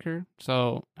Taylor Decker.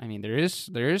 So I mean, there is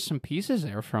some pieces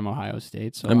there from Ohio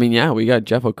State. So I mean, yeah, we got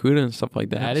Jeff Okudah and stuff like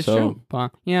that. That is true.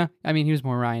 But yeah, I mean, he was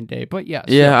more Ryan Day. But yeah.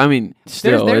 Yeah, I mean,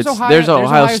 still, there's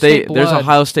Ohio State. There's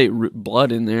Ohio State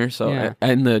blood in there. So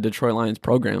and the Detroit Lions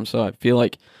program. So I feel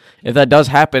like if that does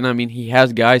happen, I mean, he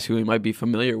has guys who he might be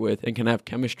familiar with and can have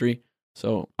chemistry.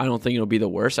 So I don't think it'll be the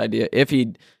worst idea. If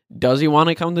he want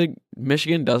to come to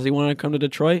Michigan, does he want to come to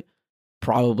Detroit?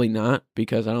 Probably not,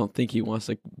 because I don't think he wants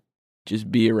to just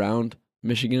be around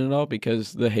Michigan at all,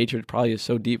 because the hatred probably is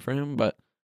so deep for him. But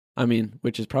I mean,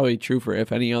 which is probably true for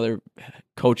if any other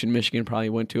coach in Michigan probably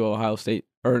went to Ohio State,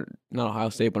 or not Ohio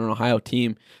State, but an Ohio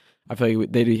team. I feel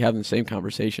like they'd be having the same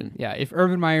conversation. Yeah, if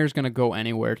Urban Meyer is going to go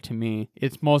anywhere, to me,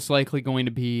 it's most likely going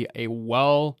to be a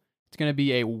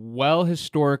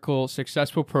historical,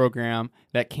 successful program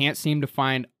that can't seem to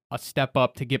find a step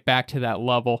up to get back to that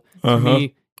level. To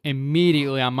me,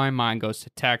 immediately on my mind goes to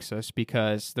Texas,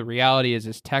 because the reality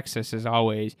is Texas is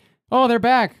always, oh, they're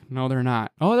back. No, they're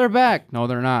not. Oh, they're back. No,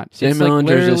 they're not. Sam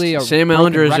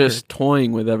Ellinger is just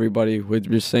toying with everybody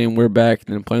with just saying we're back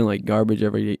and then playing like garbage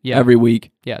every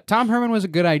week. Yeah, Tom Herman was a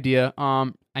good idea.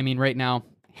 I mean, right now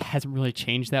it hasn't really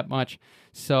changed that much,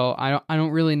 so I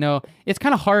don't really know. It's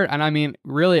kind of hard, and I mean,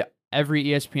 really, every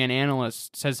ESPN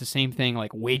analyst says the same thing.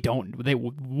 Like, what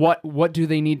do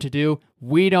they need to do?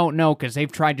 We don't know, because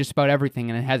they've tried just about everything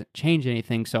and it hasn't changed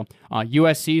anything. So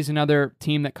USC is another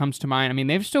team that comes to mind. I mean,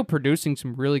 they're still producing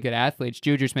some really good athletes,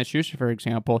 Juju Smith-Schuster, for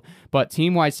example, but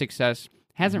team-wide success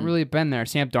hasn't really been there.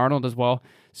 Sam Darnold as well.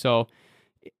 So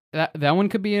that one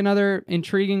could be another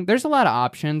intriguing. There's a lot of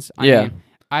options. I mean,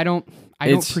 I don't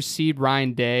perceive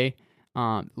Ryan Day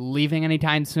leaving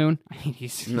anytime soon.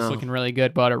 He's looking really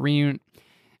good, but reuniting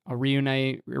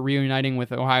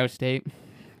with Ohio State,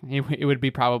 it would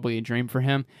be probably a dream for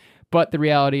him. But the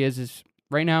reality is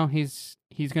right now he's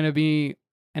going to be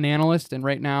an analyst, and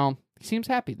right now he seems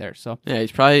happy there. So yeah,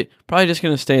 he's probably just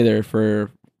going to stay there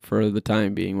for the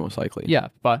time being, most likely. Yeah,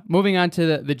 but moving on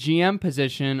to the GM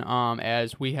position,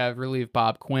 as we have relieved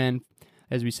Bob Quinn,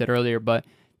 as we said earlier, but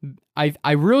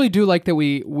I really do like that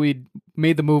we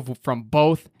made the move from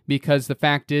both, because the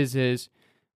fact is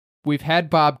we've had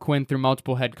Bob Quinn through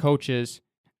multiple head coaches,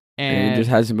 and it just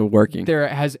hasn't been working.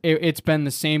 It's been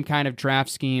the same kind of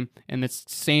draft scheme and the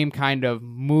same kind of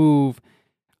move.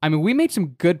 I mean, we made some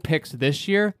good picks this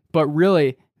year, but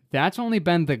really that's only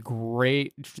been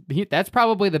that's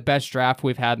probably the best draft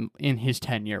we've had in his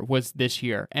tenure was this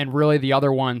year. And really the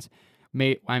other ones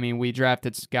we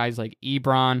drafted guys like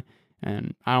Ebron,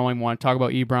 and I don't even want to talk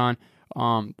about Ebron.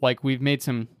 Like, we've made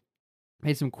some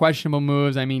questionable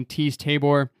moves. I mean, Tease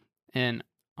Tabor and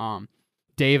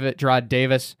Gerard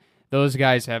Davis, those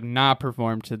guys have not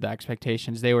performed to the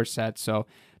expectations they were set. So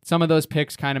some of those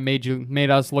picks kind of made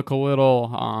us look a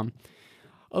little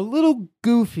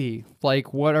goofy.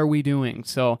 Like, what are we doing?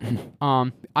 So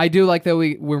I do like that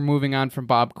we're moving on from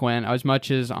Bob Quinn. As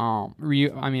much as I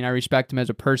respect him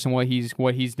as a person, what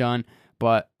he's done.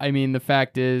 But I mean, the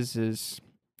fact is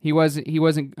he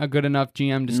wasn't a good enough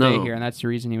GM to stay here, and that's the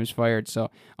reason he was fired. So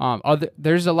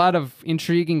there's a lot of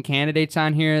intriguing candidates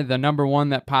on here. The number one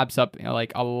that pops up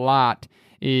like a lot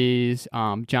is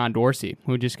John Dorsey,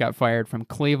 who just got fired from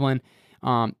Cleveland.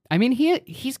 I mean,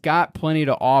 he's got plenty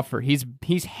to offer. He's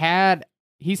had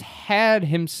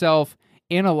himself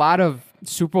in a lot of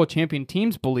Super Bowl champion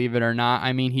teams, believe it or not.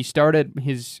 I mean, he started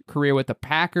his career with the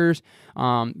Packers.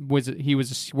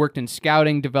 Worked in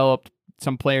scouting, developed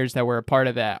some players that were a part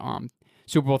of that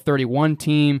Super Bowl 31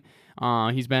 team.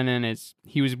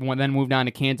 Then moved on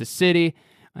to Kansas City,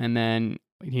 and then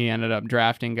he ended up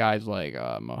drafting guys like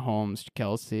Mahomes,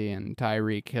 Kelsey, and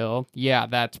Tyreek Hill. Yeah,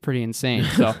 that's pretty insane.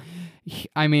 So,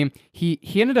 I mean, he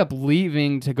ended up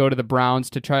leaving to go to the Browns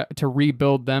to try to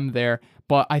rebuild them there.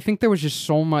 But I think there was just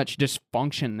so much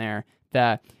dysfunction there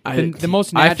that the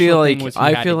most natural thing was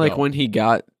I feel like when he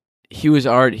was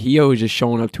just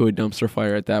showing up to a dumpster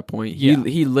fire at that point.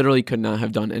 He literally could not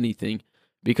have done anything,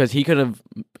 because he could have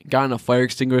gotten a fire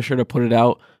extinguisher to put it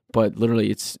out, but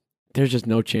literally there's just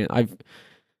no chance.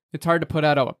 It's hard to put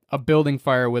out a building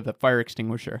fire with a fire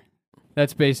extinguisher.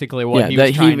 That's basically what he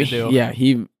was trying to do. Yeah,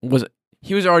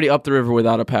 he was already up the river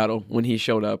without a paddle when he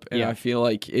showed up, and Yeah. I feel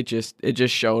like it just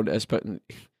showed.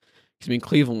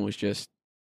 Cleveland was just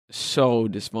so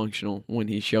dysfunctional when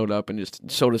he showed up, and just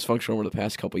so dysfunctional over the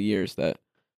past couple of years that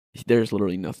there's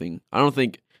literally nothing. I don't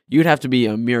think you'd have to be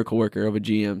a miracle worker of a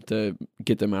GM to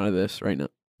get them out of this right now.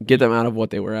 Get them out of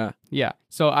what they were at. Yeah.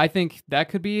 So I think that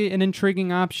could be an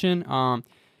intriguing option.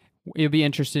 It'd be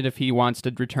interested if he wants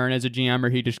to return as a GM or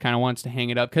he just kind of wants to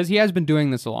hang it up because he has been doing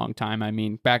this a long time. I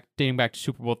mean, dating back to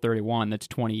Super Bowl 31, that's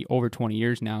over 20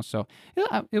 years now. So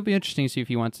it'll be interesting to see if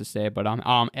he wants to stay. But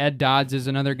Ed Dodds is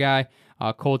another guy,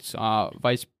 Colts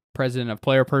vice president of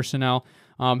player personnel.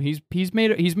 He's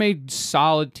made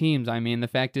solid teams. I mean, the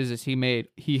fact is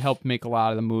he helped make a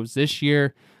lot of the moves this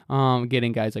year.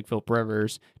 Getting guys like Philip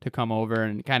Rivers to come over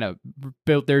and kind of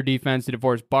built their defense. The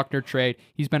DeForest Buckner trade,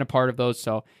 he's been a part of those.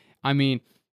 So, I mean,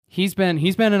 he's been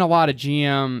in a lot of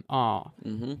GM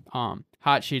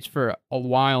hot sheets for a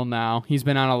while now. He's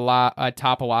been on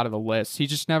top a lot of the lists. He's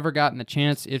just never gotten the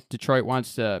chance. If Detroit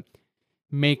wants to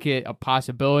make it a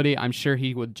possibility, I'm sure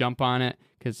he would jump on it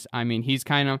because I mean he's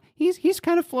kind of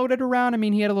floated around. I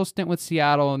mean, he had a little stint with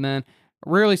Seattle and then.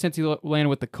 Really, since he landed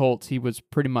with the Colts, he was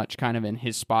pretty much kind of in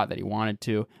his spot that he wanted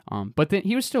to. But then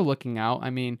he was still looking out. I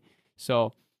mean,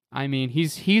 he's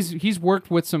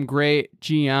worked with some great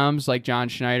GMs like John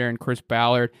Schneider and Chris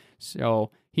Ballard.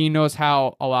 So he knows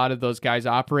how a lot of those guys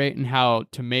operate and how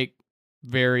to make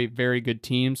very, very good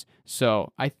teams.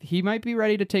 So he might be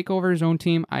ready to take over his own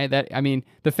team.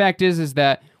 The fact is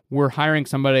that we're hiring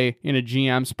somebody in a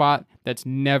GM spot that's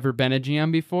never been a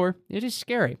GM before. It is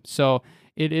scary. So.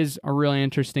 It is a really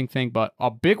interesting thing, but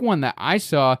a big one that I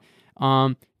saw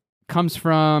comes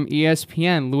from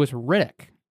ESPN, Louis Riddick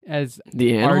as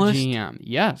the analyst? our GM.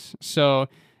 Yes, so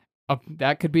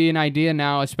that could be an idea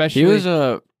now, especially. He was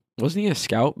wasn't he a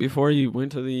scout before he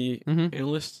went to the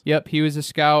analyst? Yep, he was a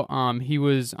scout. He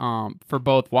was for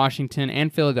both Washington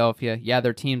and Philadelphia. Yeah,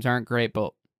 their teams aren't great,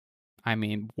 but I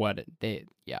mean, what are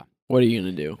you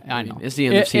gonna do? I know it's the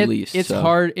NFC least. It's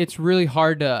hard. It's really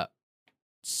hard to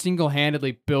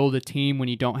single-handedly build a team when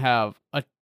you don't have a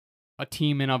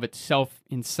team in of itself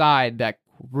inside that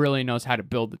really knows how to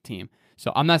build the team.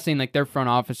 So I'm not saying like their front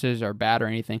offices are bad or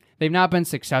anything. They've not been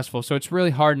successful, so it's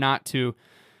really hard not to.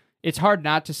 It's hard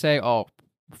not to say, "Oh,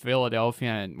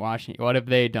 Philadelphia and Washington, what have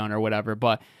they done?" or whatever.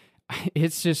 But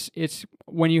it's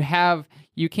when you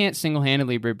can't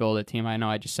single-handedly rebuild a team. I know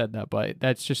I just said that, but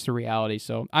that's just the reality.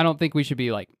 So I don't think we should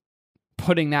be like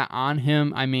putting that on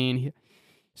him. I mean.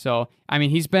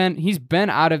 He's been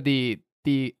out of the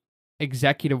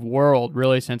executive world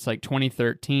really since like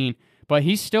 2013, but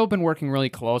he's still been working really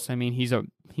close. I mean, he's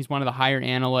one of the hired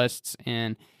analysts,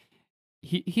 and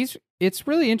it's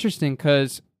really interesting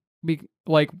because we've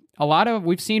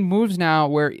seen moves now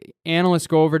where analysts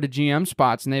go over to GM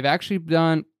spots, and they've actually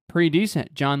done pretty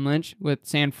decent. John Lynch with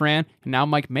San Fran, and now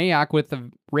Mike Mayock with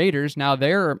the Raiders. Now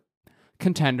they're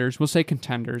contenders. We'll say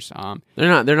contenders. They're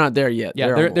not there yet.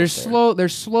 Yeah, they're slow. They're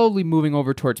slowly moving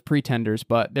over towards pretenders,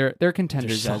 but they're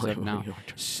contenders as of now.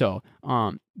 So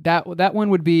that one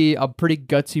would be a pretty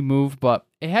gutsy move, but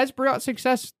it has brought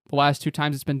success the last 2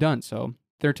 times it's been done. So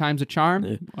third time's a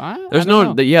charm. Yeah. There's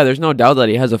no doubt that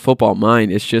he has a football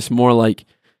mind. It's just more like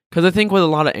because I think with a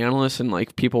lot of analysts and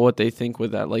like people, what they think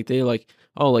with that, like they like.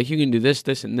 Oh, like you can do this,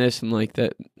 this, and this, and like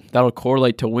that'll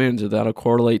correlate to wins or that'll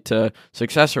correlate to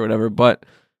success or whatever. But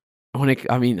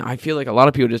I feel like a lot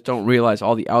of people just don't realize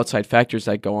all the outside factors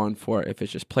that go on for it. If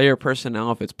it's just player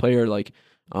personnel, if it's player like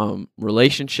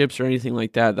relationships or anything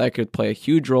like that, that could play a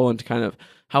huge role into kind of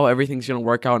how everything's going to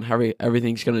work out and how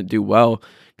everything's going to do well.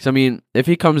 Because I mean, if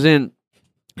he comes in,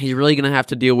 he's really going to have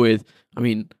to deal with,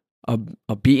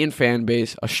 a beaten fan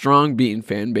base, a strong beaten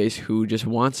fan base who just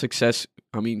wants success.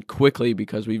 Quickly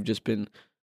because we've just been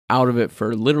out of it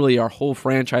for literally our whole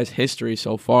franchise history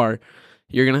so far.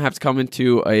 You're gonna have to come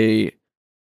into a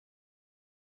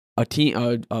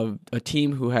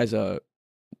team who has I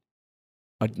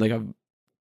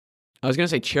was gonna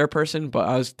say chairperson, but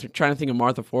I was trying to think of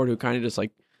Martha Ford, who kind of just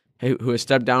like who has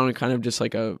stepped down and kind of just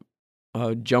like a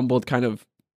jumbled kind of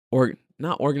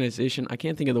not organization. I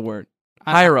can't think of the word.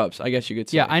 Higher ups, I guess you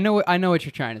could say. Yeah, I know what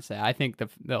you're trying to say. I think the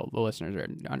listeners are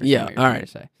understanding what you're trying to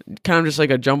say. Kind of just like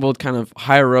a jumbled kind of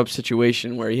higher up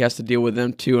situation where he has to deal with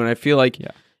them too. And I feel like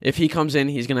if he comes in,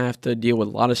 he's going to have to deal with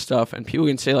a lot of stuff. And people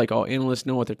can say like, oh, analysts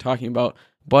know what they're talking about.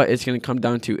 But it's going to come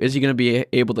down to, is he going to be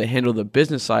able to handle the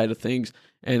business side of things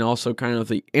and also kind of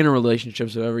the inner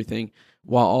relationships of everything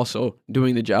while also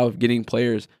doing the job of getting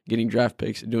players, getting draft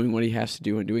picks, doing what he has to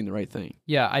do and doing the right thing.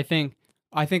 Yeah, I think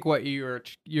I think what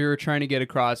you're trying to get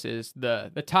across is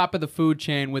the top of the food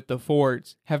chain with the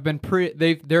Fords have been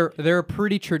they're a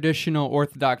pretty traditional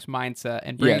Orthodox mindset,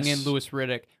 and bringing in Louis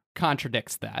Riddick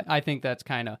contradicts that. I think that's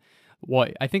kind of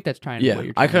what I think that's trying. Yeah, what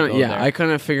you're trying to go there. I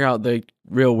couldn't figure out the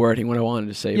real wording what I wanted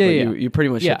to say. But you pretty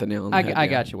much hit the nail on the head. I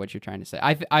got you. What you're trying to say.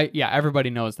 Everybody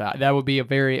knows that. That would be a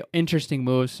very interesting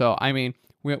move. So I mean.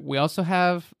 We also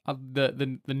have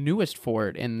the newest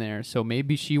Ford in there, so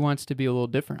maybe she wants to be a little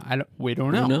different. We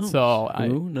don't know. Who knows? So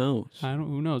who knows?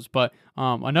 Who knows? But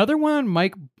another one,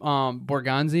 Mike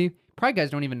Borgonzi. Probably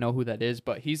guys don't even know who that is,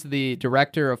 but he's the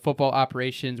director of football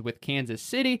operations with Kansas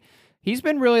City. He's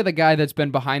been really the guy that's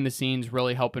been behind the scenes,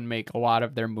 really helping make a lot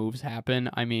of their moves happen.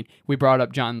 I mean, we brought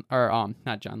up John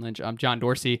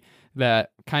Dorsey,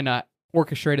 that kind of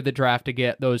orchestrated the draft to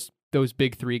get those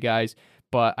big three guys.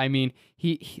 But I mean,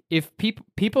 if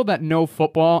people that know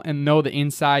football and know the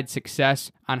inside success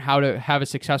on how to have a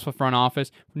successful front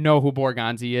office know who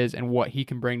Borgonzi is and what he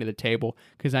can bring to the table.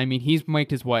 Because I mean, he's made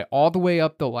his way all the way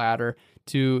up the ladder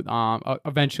to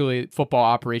eventually football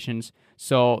operations.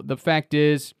 So the fact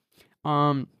is,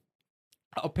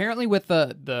 apparently with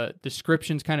the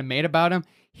descriptions kind of made about him,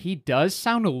 he does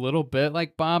sound a little bit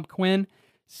like Bob Quinn.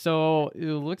 So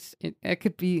it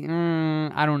could be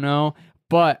I don't know,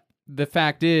 but. The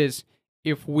fact is,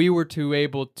 if we were to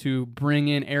able to bring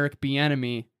in Eric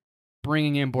Bieniemy,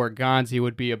 bringing in Borgonzi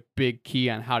would be a big key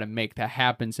on how to make that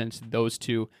happen, since those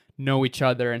two know each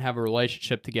other and have a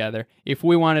relationship together. If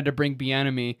we wanted to bring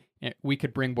Bieniemy, we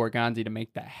could bring Borgonzi to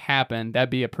make that happen. That'd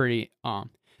be a pretty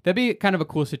that'd be kind of a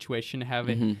cool situation to have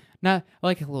it. Not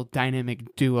like a little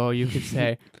dynamic duo, you could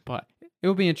say, but it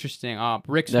would be interesting.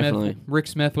 Rick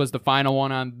Smith was the final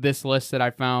one on this list that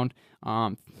I found.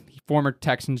 Former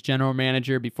Texans general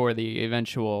manager before the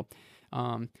eventual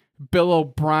Bill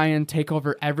O'Brien take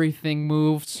over everything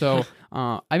move. So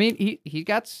I mean,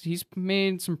 he's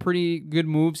made some pretty good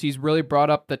moves. He's really brought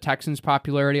up the Texans'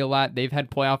 popularity a lot. They've had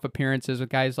playoff appearances with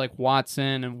guys like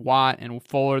Watson and Watt and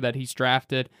Fuller that he's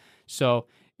drafted. So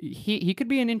he could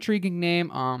be an intriguing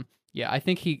name. Yeah, I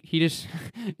think he just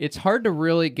it's hard to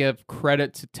really give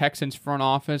credit to Texans front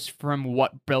office from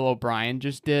what Bill O'Brien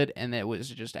just did, and it was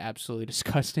just absolutely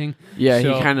disgusting. Yeah, he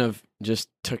kind of just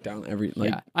took down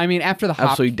I mean, after the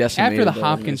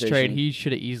Hopkins trade, he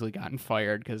should have easily gotten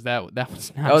fired, because that was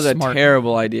not. That was smart. A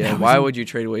terrible idea. Why would you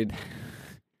trade away?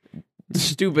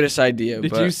 Stupidest idea.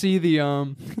 Did you see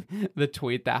the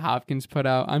tweet that Hopkins put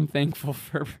out? I'm thankful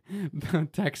for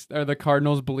the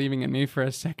Cardinals believing in me for a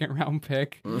second round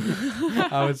pick.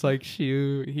 I was like,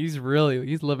 shoot, he's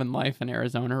living life in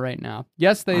Arizona right now.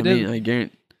 Yes, they did. I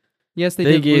guarantee. Yes, they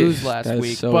did lose last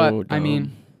week, but dumb. I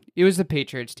mean, it was the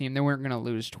Patriots team. They weren't going to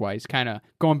lose twice. Kind of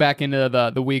going back into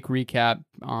the week recap.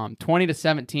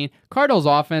 20-17. Cardinals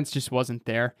offense just wasn't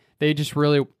there. They just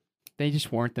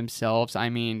weren't themselves. I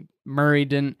mean, Murray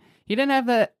didn't have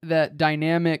that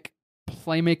dynamic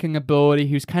playmaking ability.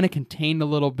 He was kind of contained a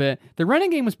little bit. The running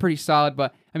game was pretty solid,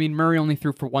 but I mean, Murray only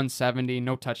threw for 170,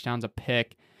 no touchdowns, a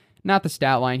pick. Not the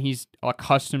stat line he's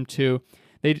accustomed to.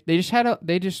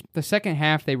 The second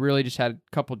half, they really just had a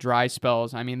couple dry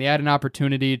spells. I mean, they had an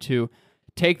opportunity to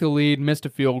take the lead, missed a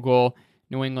field goal.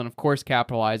 New England, of course,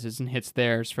 capitalizes and hits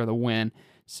theirs for the win.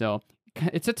 So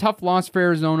it's a tough loss for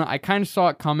Arizona. I kind of saw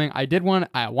it coming. I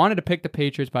wanted to pick the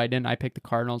Patriots, but I didn't. I picked the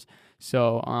Cardinals.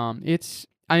 So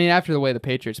after the way the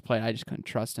Patriots played, I just couldn't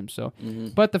trust them. So,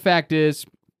 But the fact is,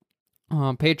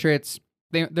 Patriots,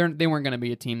 they weren't going to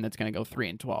be a team that's going to go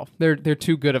 3-12. They're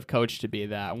too good of coach to be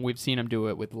that, and we've seen them do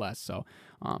it with less. So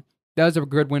that was a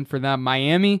good win for them.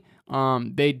 Miami,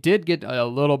 they did get a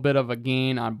little bit of a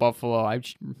gain on Buffalo.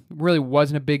 Really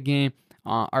wasn't a big game.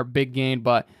 Our big gain,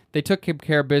 but they took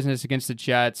care of business against the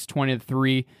Jets,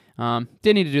 20-3.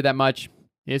 Didn't need to do that much.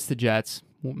 It's the Jets.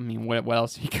 I mean, what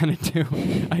else are you gonna do?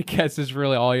 I guess is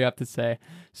really all you have to say.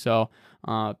 So,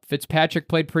 Fitzpatrick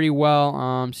played pretty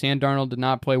well. Sam Darnold did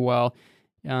not play well.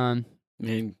 Man,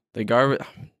 the garbage.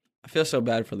 I feel so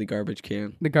bad for the garbage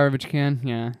can. The garbage can,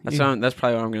 yeah. That's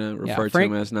probably what I'm gonna refer to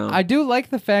him as now. I do like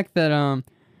the fact that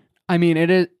I mean,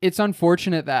 it's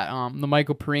unfortunate that the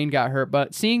Michael Perrine got hurt,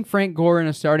 but seeing Frank Gore in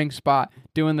a starting spot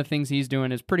doing the things he's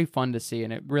doing is pretty fun to see,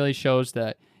 and it really shows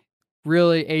that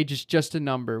really age is just a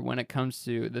number when it comes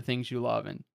to the things you love,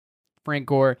 and Frank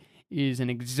Gore is an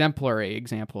exemplary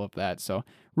example of that, so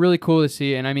really cool to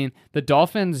see. And I mean, the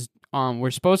Dolphins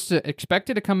were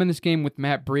expected to come in this game with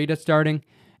Matt Breida starting,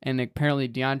 and apparently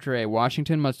DeAndre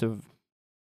Washington must have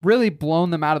really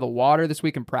blown them out of the water this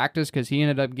week in practice, because he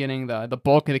ended up getting the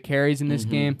bulk of the carries in this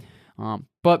game.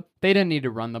 But they didn't need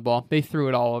to run the ball. They threw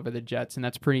it all over the Jets, and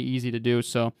that's pretty easy to do.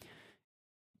 So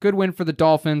good win for the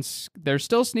Dolphins. They're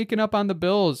still sneaking up on the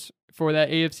Bills for that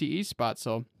AFC East spot,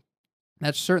 so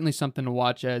that's certainly something to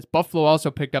watch. As Buffalo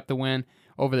also picked up the win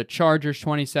over the Chargers,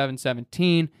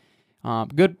 27-17.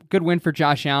 Good win for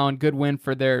Josh Allen. Good win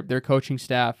for their coaching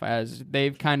staff, as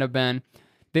they've kind of been.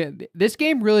 This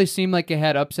game really seemed like it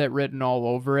had upset written all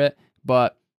over it,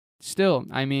 but still,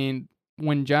 I mean,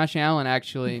 when Josh Allen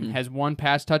actually has one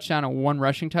pass touchdown and one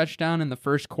rushing touchdown in the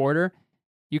first quarter,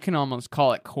 you can almost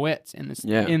call it quits in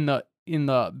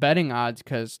the betting odds,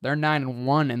 because they're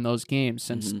 9-1 in those games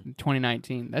since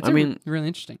 2019. That's really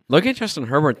interesting. Look at Justin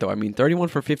Herbert though. I mean, 31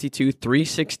 for 52,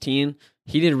 316.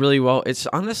 He did really well. It's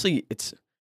honestly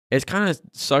it kind of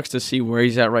sucks to see where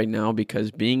he's at right now, because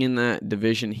being in that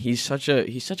division, he's such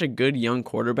a good young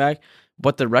quarterback,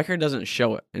 but the record doesn't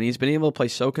show it. And he's been able to play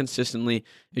so consistently.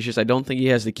 It's just I don't think he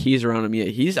has the keys around him yet.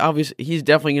 He's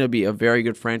definitely going to be a very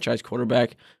good franchise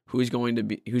quarterback who's definitely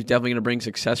going to bring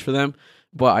success for them.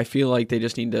 But I feel like they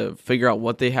just need to figure out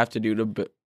what they have to do to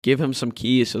give him some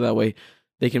keys, so that way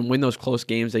they can win those close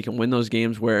games. They can win those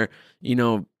games where,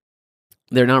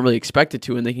 they're not really expected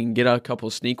to, and they can get a couple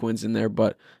of sneak wins in there.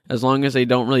 But as long as they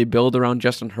don't really build around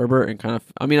Justin Herbert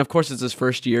and of course it's his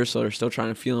first year, so they're still trying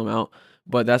to feel him out.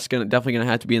 But that's definitely gonna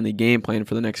have to be in the game plan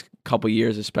for the next couple of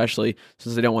years, especially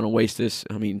since they don't want to waste this.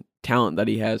 Talent that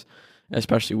he has,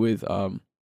 especially with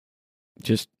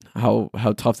just how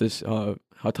tough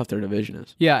their division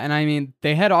is. Yeah, and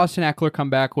they had Austin Eckler come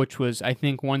back, which was, I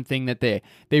think, one thing that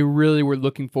they really were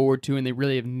looking forward to and they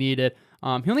really have needed.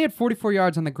 He only had 44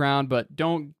 yards on the ground, but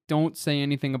don't say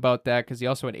anything about that, because he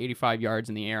also had 85 yards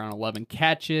in the air on 11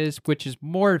 catches, which is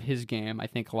more of his game. I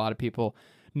think a lot of people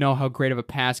know how great of a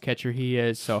pass catcher he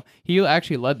is. So he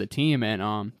actually led the team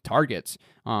in targets.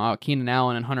 Keenan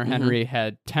Allen and Hunter Henry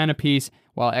had 10 apiece,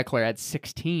 while Eckler had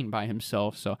 16 by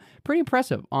himself. So pretty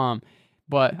impressive.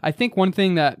 But I think one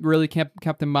thing that really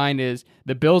kept in mind is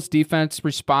the Bills' defense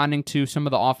responding to some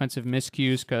of the offensive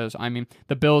miscues, because,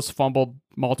 the Bills fumbled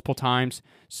multiple times.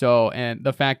 So, and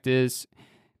the fact is,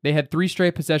 they had 3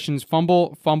 straight possessions,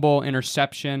 fumble,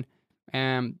 interception,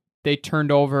 and they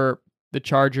turned over the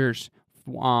Chargers.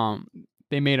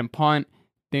 They made them punt,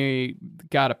 they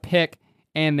got a pick,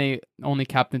 and they only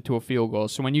capped them to a field goal.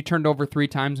 So when you turned over 3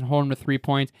 times and hold them to 3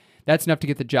 points, that's enough to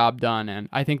get the job done. And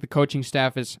I think the coaching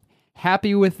staff is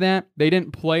happy with that. They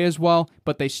didn't play as well,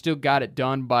 but they still got it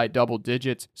done by double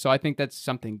digits. So I think that's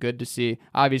something good to see.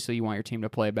 Obviously, you want your team to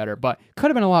play better, but could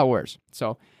have been a lot worse.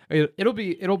 So it'll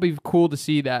be cool to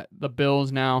see that the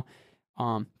Bills now,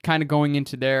 kind of going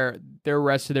into their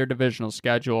rest of their divisional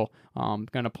schedule,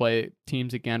 going to play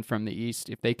teams again from the East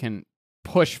if they can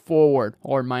push forward,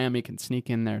 or Miami can sneak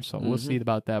in there. So we'll see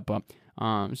about that. But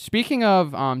speaking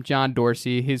of John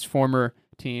Dorsey, his former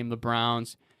team, the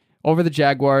Browns, over the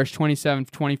Jaguars,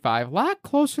 27-25. A lot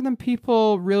closer than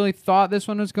people really thought this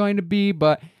one was going to be,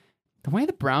 but the way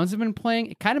the Browns have been playing,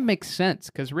 it kind of makes sense,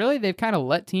 because really they've kind of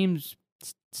let teams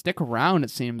stick around,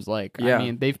 it seems like.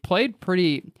 Yeah. They've played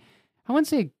pretty, I wouldn't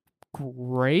say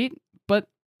great, but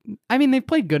they've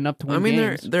played good enough to win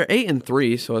games. They're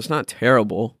 8-3, so it's not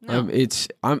terrible. No.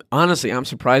 I'm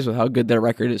surprised with how good their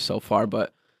record is so far,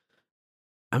 but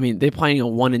they're playing a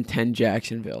 1-10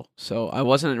 Jacksonville, so I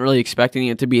wasn't really expecting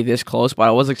it to be this close, but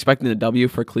I was expecting a W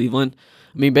for Cleveland.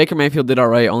 Baker Mayfield did all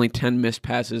right, only 10 missed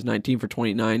passes, 19 for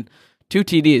 29, 2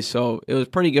 TDs, so it was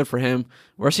pretty good for him.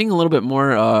 We're seeing a little bit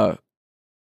more,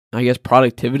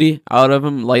 productivity out of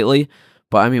him lately,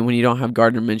 but when you don't have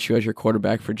Gardner Minshew as your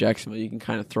quarterback for Jacksonville, you can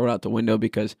kind of throw it out the window,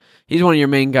 because he's one of your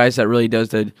main guys that really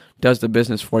does the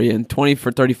business for you. And 20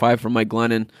 for 35 from Mike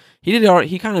Glennon,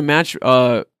 he kind of matched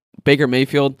Baker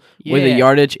Mayfield with the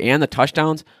yardage and the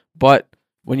touchdowns, but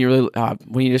when you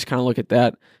just kind of look at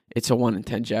that, it's a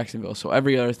 1-10 Jacksonville. So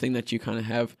every other thing that you kind of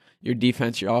have, your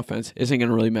defense, your offense, isn't going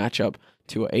to really match up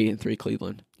to an 8-3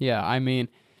 Cleveland. Yeah,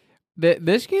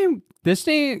 this game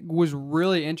was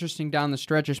really interesting down the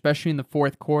stretch, especially in the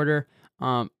fourth quarter,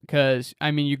 because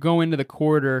you go into the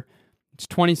quarter, it's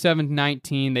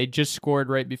 27-19. They just scored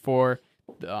right before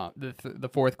the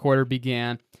fourth quarter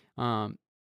began.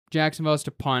 Jacksonville has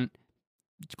to punt.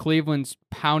 Cleveland's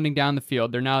pounding down the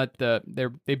field. They're now at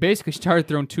they basically started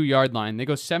their own 2-yard line. They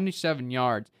go 77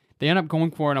 yards. They end up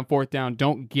going for it on 4th down.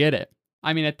 Don't get it.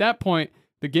 At that point,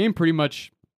 the game pretty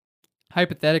much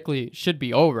hypothetically should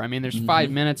be over. There's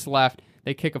 5 minutes left.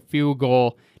 They kick a field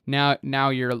goal. Now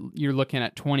you're looking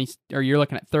at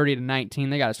 30-19.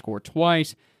 They got to score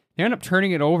twice. They end up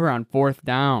turning it over on 4th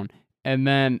down, and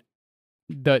then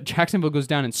the Jacksonville goes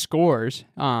down and scores.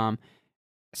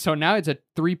 So now it's a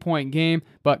 3-point game,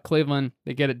 but Cleveland,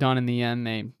 they get it done in the end.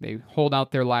 They hold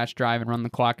out their last drive and run the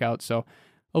clock out. So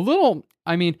I want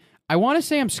to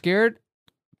say I'm scared,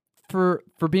 for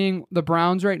being the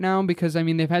Browns right now because I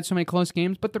mean they've had so many close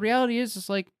games, but the reality is it's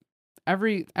like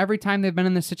every time they've been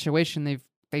in this situation they've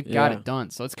got it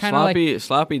done. So it's kind of like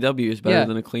sloppy W is better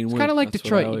than a clean win. It's kind of like That's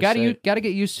Detroit. You got to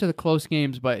get used to the close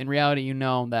games, but in reality you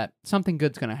know that something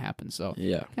good's going to happen. So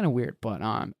kind of weird, but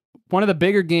one of the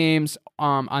bigger games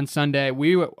on Sunday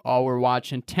we all were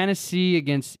watching Tennessee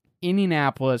against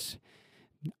Indianapolis.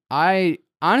 I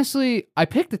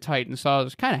picked the Titans, so I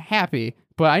was kind of happy,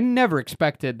 but I never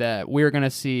expected that we were going to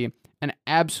see an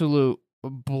absolute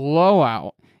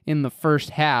blowout in the first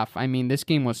half. I mean, this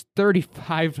game was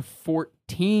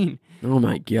 35-14. Oh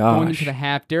my gosh. Going into the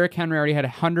half, Derrick Henry already had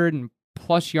 100 and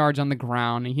plus yards on the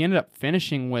ground, and he ended up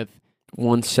finishing with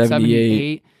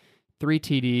 178. 3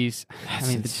 TDs. That's I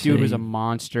mean, insane. the dude was a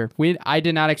monster. I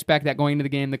did not expect that going into the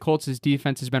game. The Colts'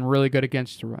 defense has been really good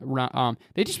against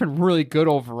they've just been really good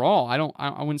overall.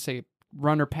 I wouldn't say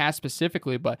run or pass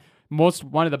specifically, but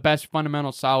one of the best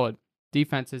fundamental solid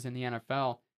defenses in the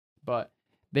NFL. But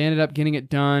they ended up getting it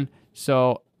done.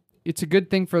 So it's a good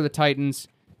thing for the Titans,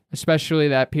 especially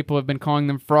that people have been calling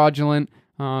them fraudulent,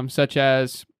 such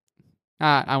as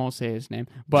I won't say his name,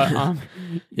 but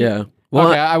yeah. Well,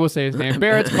 okay, I will say his name.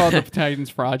 Barrett's called the Titans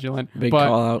fraudulent. Big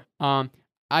call out.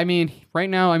 I mean, right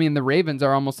now, the Ravens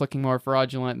are almost looking more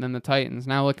fraudulent than the Titans.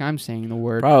 Now, look, I'm saying the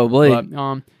word. Probably. But,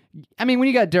 when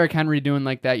you got Derrick Henry doing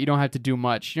like that, you don't have to do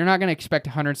much. You're not going to expect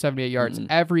 178 yards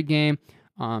every game.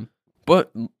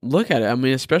 But look at it.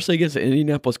 Especially against the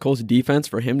Indianapolis Colts defense,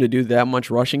 for him to do that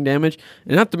much rushing damage,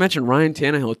 and not to mention Ryan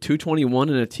Tannehill, 221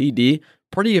 and a TD.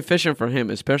 Pretty efficient for him,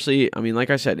 especially, like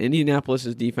I said,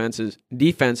 Indianapolis' defense has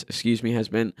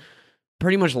been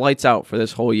pretty much lights out for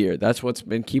this whole year. That's what's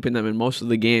been keeping them in most of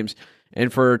the games.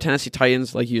 And for Tennessee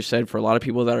Titans, like you said, for a lot of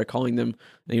people that are calling them,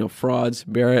 frauds,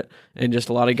 Barrett, and just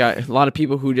a lot of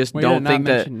people who just don't think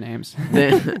that names.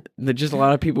 Just a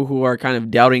lot of people who are kind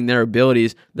of doubting their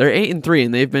abilities. They're 8-3,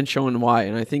 and they've been showing why.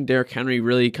 And I think Derrick Henry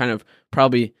really kind of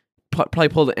probably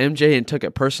pulled the MJ and took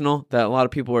it personal that a lot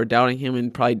of people were doubting him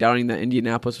and probably doubting that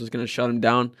Indianapolis was going to shut him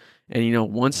down. And,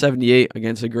 178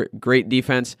 against a great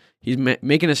defense. He's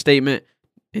making a statement,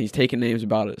 and he's taking names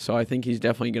about it. So I think he's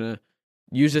definitely going to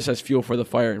use this as fuel for the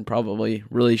fire and probably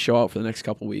really show out for the next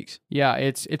couple weeks. Yeah,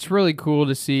 it's really cool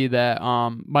to see that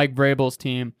Mike Vrabel's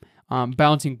team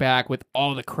bouncing back with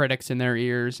all the critics in their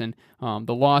ears, and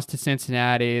the loss to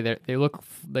Cincinnati. They look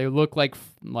like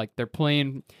they're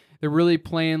playing. They're really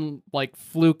playing like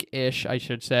fluke-ish, I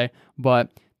should say,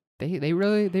 but they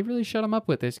really shut them up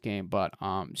with this game. But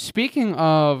speaking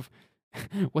of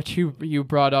what you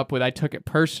brought up with, I took it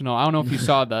personal. I don't know if you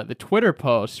saw the Twitter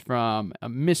post from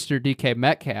Mr. DK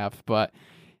Metcalf, but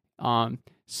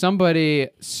somebody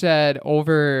said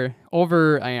over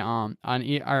on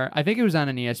I think it was on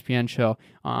an ESPN show.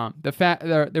 The fact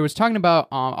there was talking about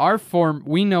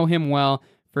we know him well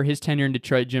for his tenure in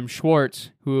Detroit, Jim Schwartz,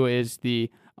 who is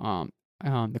the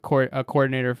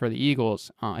coordinator for the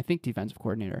Eagles, I think defensive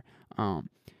coordinator.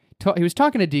 He was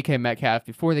talking to DK Metcalf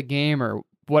before the game, or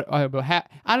what? I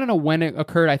don't know when it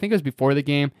occurred. I think it was before the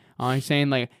game. He's saying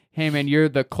like, "Hey man, you're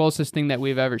the closest thing that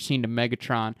we've ever seen to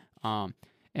Megatron."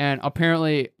 And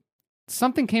apparently,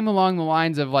 something came along the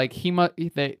lines of like he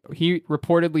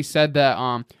reportedly said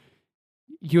that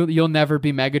you'll never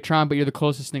be Megatron, but you're the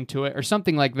closest thing to it, or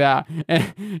something like that.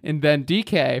 And then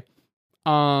DK,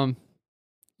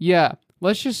 yeah,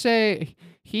 let's just say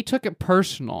he took it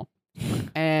personal,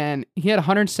 and he had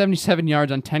 177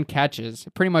 yards on 10 catches,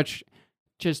 pretty much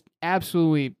just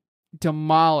absolutely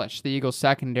demolished the Eagles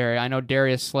secondary. I know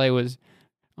Darius Slay was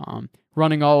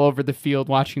running all over the field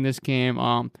watching this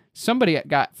game. Somebody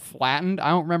got flattened. I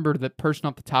don't remember the person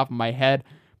off the top of my head.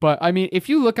 But, if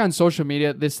you look on social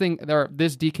media, this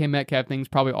DK Metcalf thing's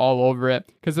probably all over it.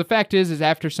 Because the fact is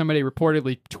after somebody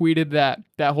reportedly tweeted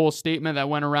that whole statement that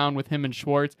went around with him and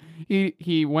Schwartz,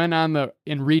 he went on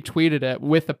and retweeted it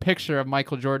with a picture of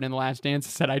Michael Jordan in The Last Dance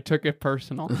and said, "I took it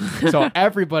personal." So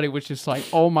everybody was just like,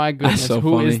 "Oh my goodness, so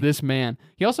who funny. Is this man?"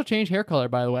 He also changed hair color,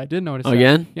 by the way. I did notice that.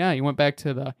 Again? Yeah, he went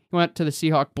to the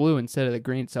Seahawk blue instead of the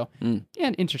green. So, yeah,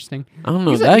 interesting. I don't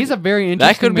know. He's a very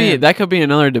interesting man. That could be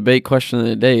another debate question of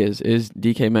the day. Is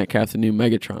DK Metcalf the new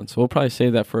Megatron? So we'll probably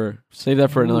save that for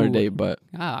another day. But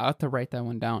I'll have to write that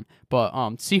one down. But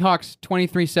Seahawks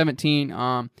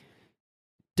 23-17.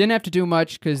 Didn't have to do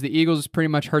much because the Eagles pretty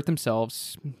much hurt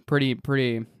themselves.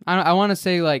 Pretty. I want to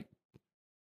say like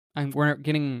we're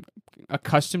getting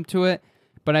accustomed to it,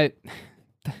 but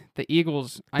the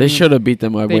Eagles. They should have beat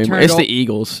them by way more. It's the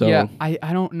Eagles, so yeah.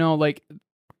 I don't know. Like,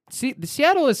 see, the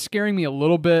Seattle is scaring me a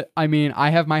little bit. I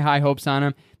have my high hopes on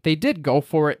them. They did go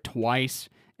for it twice,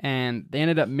 and they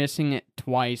ended up missing it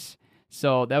twice.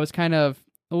 So that was kind of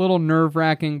nerve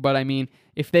wracking. But I mean,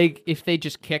 if they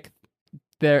just kick,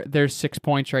 there's 6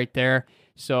 points right there.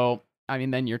 So I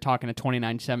mean, then you're talking a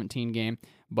 29-17 game.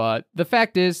 But the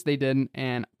fact is, they didn't,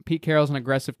 and Pete Carroll's an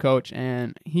aggressive coach,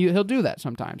 and he'll do that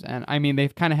sometimes. And I mean,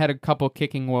 they've kind of had a couple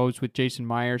kicking woes with Jason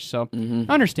Myers, so I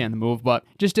understand the move, but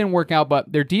just didn't work out.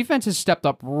 But their defense has stepped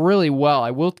up really well.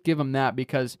 I will give them that,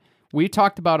 because we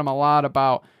talked about them a lot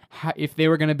about how, if they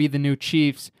were going to be the new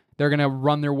Chiefs, they're going to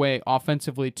run their way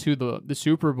offensively to the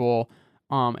Super Bowl,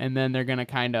 and then they're going to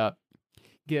kind of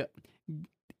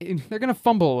they're going to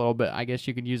fumble a little bit. I guess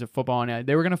you could use a football analogy.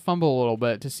 They were going to fumble a little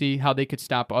bit to see how they could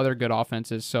stop other good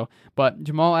offenses. So, but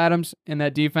Jamal Adams and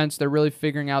that defense, they're really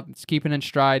figuring out, it's keeping in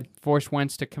stride. Forced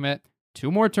Wentz to commit 2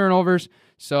 more turnovers.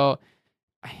 So,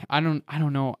 I don't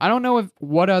know. I don't know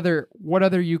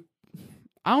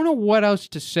what else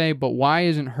to say. But why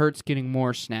isn't Hurts getting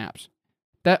more snaps?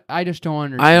 That I just don't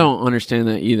understand. I don't understand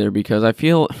that either, because I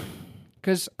feel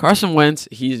because Carson Wentz,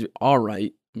 he's all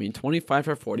right. I mean, 25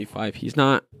 for 45. He's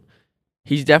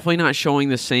definitely not showing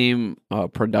the same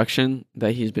production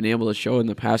that he's been able to show in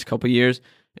the past couple of years.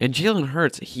 And Jalen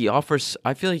Hurts,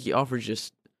 I feel like he offers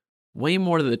just way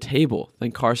more to the table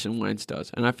than Carson Wentz does.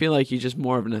 And I feel like he's just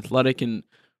more of an athletic, and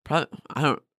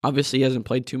obviously he hasn't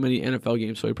played too many NFL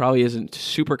games, so he probably isn't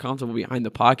super comfortable behind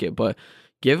the pocket, but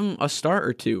give him a start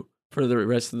or two for the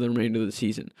rest of the remainder of the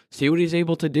season. See what he's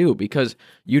able to do, because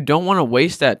you don't want to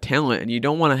waste that talent, and you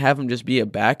don't want to have him just be a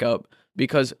backup,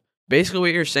 because basically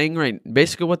what you're saying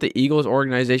basically what the Eagles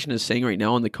organization is saying right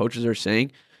now, and the coaches are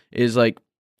saying, is like,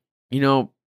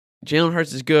 Jalen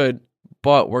Hurts is good,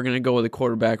 but we're going to go with a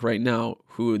quarterback right now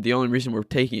who the only reason we're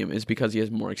taking him is because he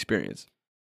has more experience.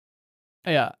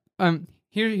 Yeah.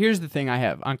 Here's the thing I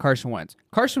have on Carson Wentz.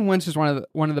 Carson Wentz is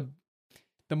one of the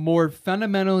more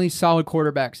fundamentally solid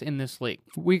quarterbacks in this league.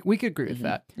 We could agree with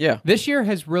that. Yeah. This year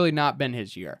has really not been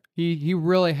his year. He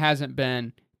really hasn't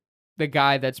been the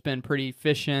guy that's been pretty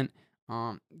efficient,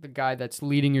 the guy that's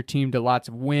leading your team to lots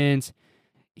of wins.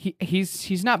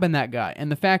 He's not been that guy.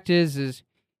 And the fact is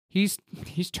he's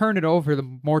turned it over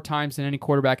more times than any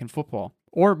quarterback in football,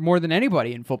 or more than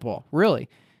anybody in football, really.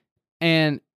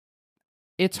 And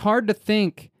it's hard to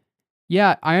think,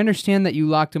 yeah, I understand that you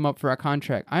locked him up for a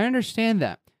contract. I understand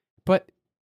that. But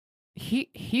he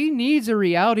needs a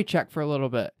reality check for a little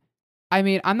bit. I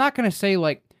mean, I'm not going to say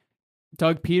like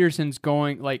Doug Peterson's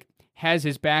has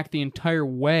his back the entire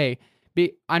way.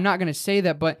 I'm not going to say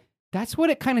that, but that's what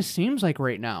it kind of seems like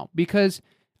right now. Because,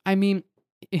 I mean,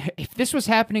 if this was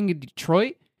happening in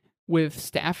Detroit with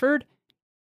Stafford,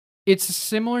 it's a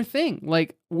similar thing.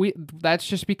 That's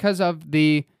just because of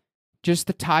the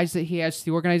ties that he has to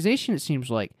the organization, it seems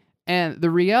like. And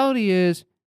the reality is,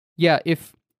 yeah,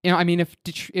 if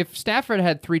Stafford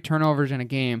had 3 turnovers in a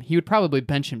game, he would probably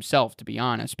bench himself, to be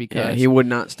honest, because he would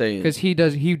not stay in. Because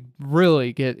he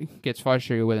really gets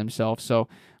frustrated with himself. So,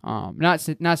 not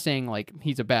saying like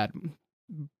he's a bad.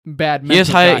 He has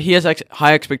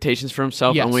high expectations for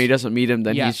himself, yes. And when he doesn't meet him,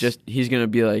 then he's gonna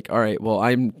be like, all right, well,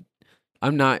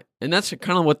 I'm not, and that's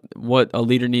kind of what a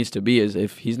leader needs to be. Is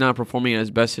if he's not performing in his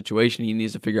best situation, he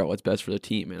needs to figure out what's best for the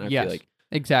team. And I feel like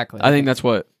exactly. I think that's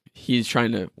what he's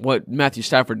trying to, what Matthew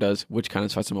Stafford does, which kind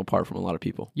of sets him apart from a lot of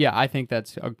people. Yeah, I think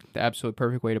that's the absolute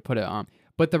perfect way to put it.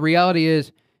 But the reality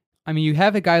is, I mean, you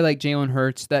have a guy like Jalen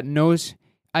Hurts that knows.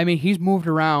 I mean, he's moved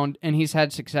around and he's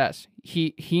had success.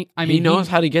 He knows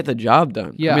how to get the job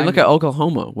done. Yeah, I mean, look at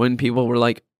Oklahoma when people were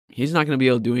like, he's not going to be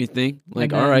able to do anything.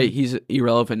 Like, all right, he's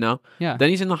irrelevant now. Yeah. Then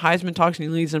he's in the Heisman talks and he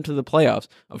leads them to the playoffs.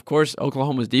 Of course,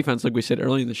 Oklahoma's defense, like we said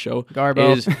earlier in the show,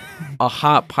 is a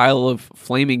hot pile of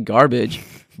flaming garbage.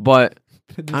 But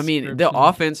I mean, the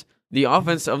offense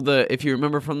of if you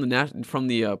remember from the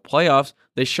playoffs,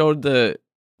 they showed the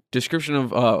description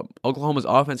of Oklahoma's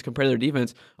offense compared to their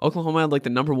defense. Oklahoma had like the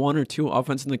number 1 or 2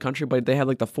 offense in the country, but they had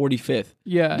like the 45th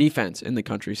defense in the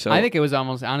country. So I think it was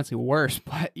almost honestly worse.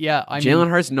 But yeah, Jalen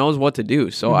Hurts knows what to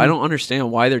do. So I don't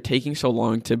understand why they're taking so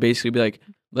long to basically be like,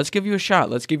 let's give you a shot.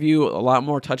 Let's give you a lot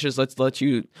more touches. Let's let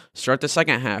you start the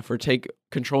second half or take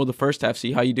control of the first half,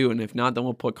 see how you do. And if not, then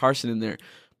we'll put Carson in there.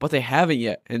 But they haven't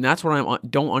yet. And that's what I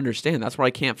don't understand. That's what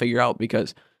I can't figure out,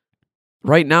 because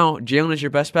right now, Jalen is your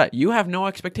best bet. You have no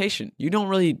expectation. You don't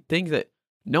really think that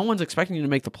no one's expecting you to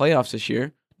make the playoffs this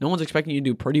year. No one's expecting you to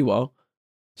do pretty well.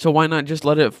 So why not just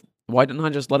let it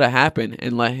happen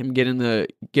and let him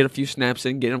get a few snaps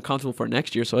in, get him comfortable for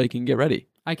next year so he can get ready.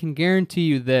 I can guarantee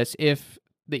you this: if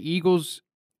the Eagles,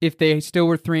 if they still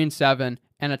were 3-7,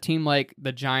 and a team like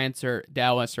the Giants or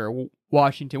Dallas or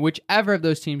Washington, whichever of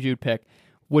those teams you'd pick,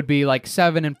 would be like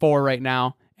 7-4 right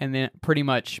now, and then pretty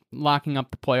much locking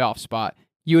up the playoff spot,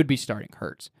 you would be starting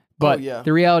Hurts. But yeah.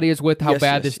 the reality is with how Yes,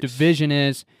 bad yes, this yes. division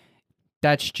is,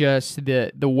 that's just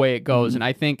the way it goes. And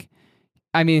I think,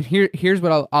 here's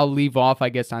what I'll leave off, I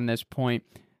guess, on this point,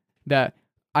 that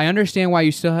I understand why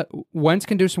you still Wentz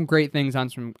can do some great things on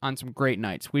some great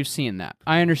nights. We've seen that.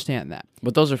 I understand that.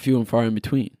 But those are few and far in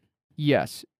between.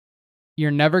 Yes,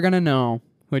 you're never gonna know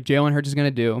what Jalen Hurts is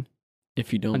gonna do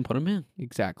If you don't put him in.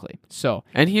 exactly. So,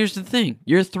 And here's the thing.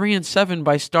 You're 3-7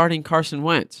 by starting Carson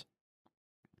Wentz.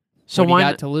 So what do you why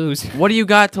got to lose? what do you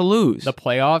got to lose? The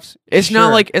playoffs. It's Sure.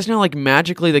 not like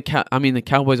magically the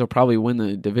Cowboys will probably win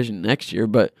the division next year,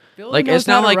 but Philly like, knows it's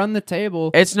not how to like- run the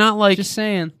table. it's not like Just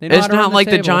saying. They know it's how to run not like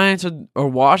the table. Giants or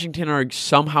Washington are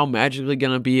somehow magically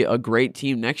going to be a great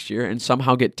team next year and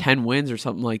somehow get 10 wins or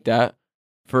something like that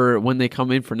for when they come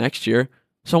in for next year.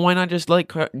 So why not just let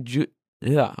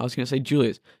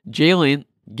Julius Jalen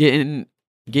get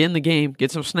in the game,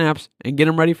 get some snaps, and get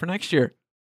him ready for next year.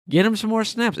 Get him some more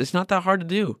snaps. It's not that hard to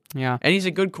do. Yeah. And he's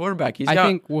a good quarterback. I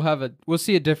think we'll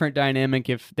see a different dynamic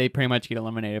if they pretty much get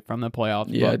eliminated from the playoffs.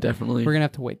 Yeah, but definitely. we're gonna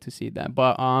have to wait to see that.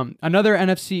 But another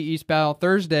NFC East battle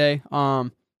Thursday.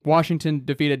 Washington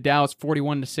defeated Dallas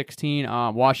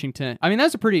 41-16. Washington.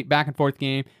 That's a pretty back and forth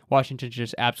game. Washington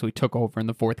just absolutely took over in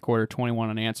the fourth quarter,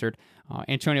 21 unanswered.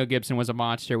 Antonio Gibson was a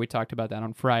monster. We talked about that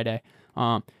on Friday.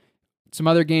 Some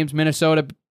other games, Minnesota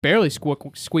barely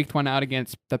squeaked one out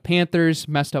against the Panthers.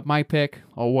 Messed up my pick.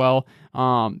 Oh well.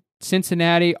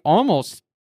 Cincinnati almost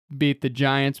beat the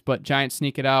Giants, but Giants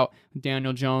sneak it out.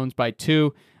 Daniel Jones by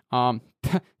 2. The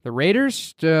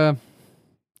Raiders don't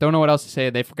know what else to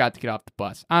say. They forgot to get off the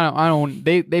bus.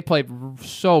 They played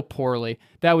so poorly.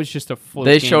 That was just a fluke.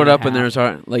 They game showed and a up and half.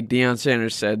 there's like Deion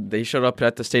Sanders said, they showed up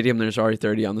at the stadium. There's already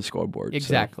 30 on the scoreboard.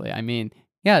 Exactly. That'd be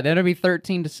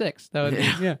 13-6. That would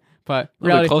Yeah. But A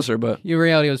little bit closer, but your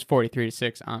reality was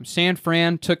 43-6. San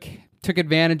Fran took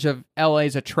advantage of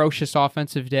LA's atrocious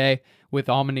offensive day with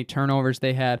all many turnovers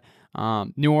they had.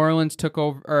 New Orleans took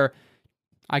over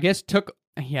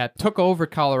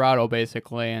Colorado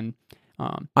basically, and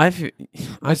I feel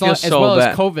as so well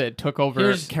bad. as COVID took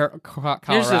over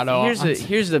Colorado.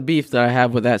 Here's the beef that I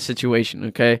have with that situation.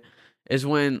 Okay, is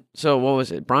when what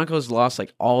was it? Broncos lost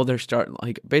like all their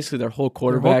basically their whole The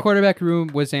quarterback. whole quarterback room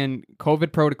was in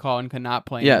COVID protocol and could not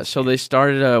play. Yeah, so they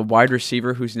started a wide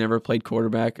receiver who's never played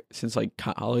quarterback since like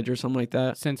college or something like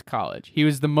that. Since college, he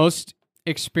was the most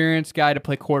experienced guy to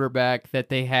play quarterback that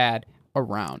they had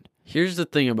around. Here's the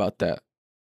thing about that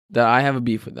I have a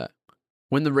beef with that.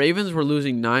 When the Ravens were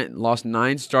lost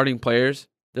 9 starting players,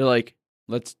 they're like,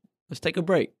 let's take a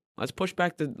break. Let's push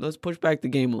back the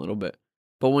game a little bit.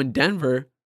 But when Denver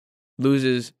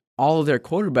loses all of their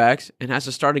quarterbacks and has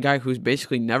to start a guy who's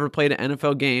basically never played an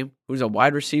NFL game, who's a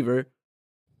wide receiver,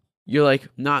 you're like,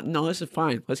 no, this is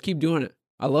fine. Let's keep doing it.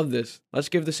 I love this. Let's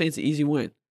give the Saints an easy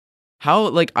win.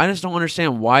 How, I just don't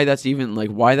understand why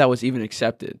that was even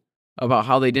accepted. About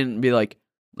how they didn't be like,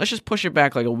 let's just push it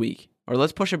back like a week. Or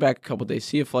let's push it back a couple days.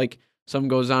 See if something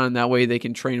goes on. That way they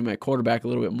can train him at quarterback a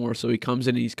little bit more so he comes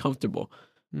in and he's comfortable.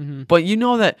 Mm-hmm. But you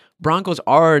know that Broncos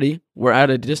already were at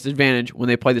a disadvantage when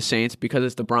they play the Saints because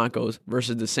it's the Broncos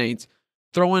versus the Saints.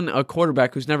 Throw in a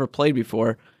quarterback who's never played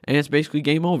before, and it's basically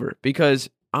game over. Because,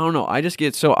 I don't know, I just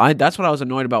get that's what I was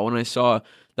annoyed about when I saw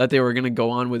that they were going to go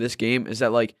on with this game, is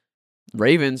that,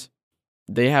 Ravens,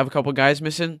 they have a couple guys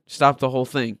missing, stop the whole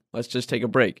thing. Let's just take a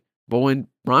break. But when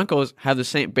Broncos have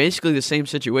basically the same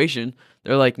situation,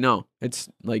 they're like, no, it's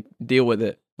deal with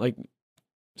it.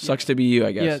 Sucks to be you,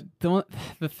 I guess. Yeah,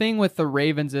 the thing with the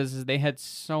Ravens is they had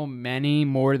so many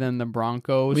more than the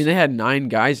Broncos. They had 9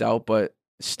 guys out, but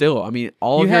still,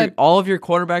 all of your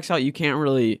quarterbacks out, you can't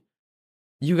really.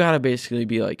 You gotta basically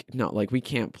be no, we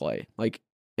can't play.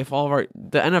 If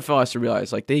the NFL has to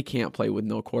realize they can't play with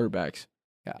no quarterbacks.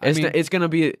 Yeah, it's gonna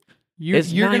be.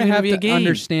 You're gonna have to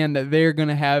understand that they're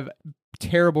gonna have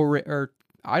terrible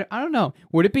I don't know.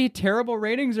 Would it be terrible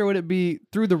ratings or would it be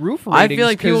through the roof ratings? I feel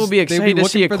like people will be excited to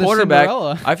see a quarterback.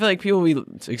 I feel like people will be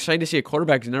excited to see a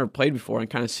quarterback who's never played before and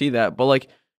kind of see that. But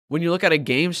when you look at a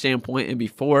game standpoint and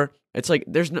before, it's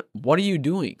there's no. What are you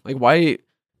doing? Why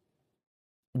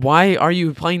are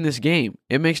you playing this game?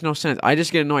 It makes no sense. I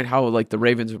just get annoyed how the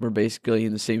Ravens were basically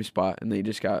in the same spot and they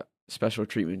just got special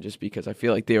treatment just because I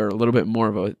feel like they are a little bit more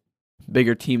of a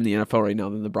bigger team in the NFL right now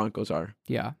than the Broncos are.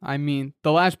 Yeah,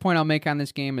 the last point I'll make on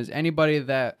this game is anybody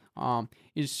that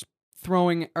is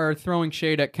throwing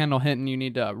shade at Kendall Hinton, you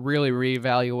need to really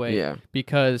reevaluate. Yeah,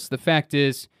 because the fact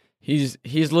is he's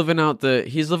living out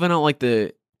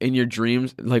in your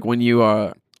dreams, when you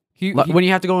when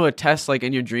you have to go to a test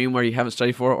in your dream where you haven't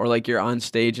studied for, or you're on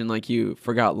stage and you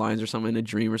forgot lines or something in a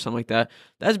dream or something like that.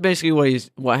 That's basically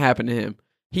what happened to him.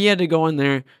 He had to go in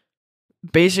there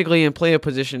basically and play a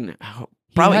position.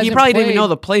 He probably didn't even know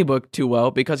the playbook too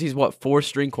well because he's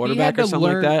 4-string quarterback or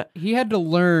something like that. He had to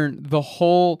learn the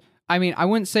whole. I mean, I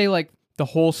wouldn't say like the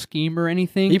whole scheme or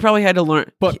anything. He probably had to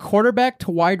learn. But quarterback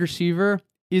to wide receiver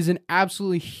is an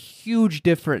absolutely huge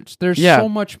difference. There's so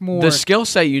much more. The skill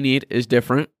set you need is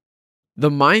different. The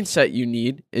mindset you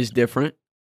need is different.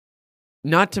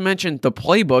 Not to mention the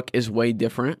playbook is way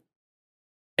different.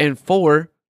 And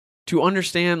 4, to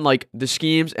understand like the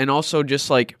schemes and also just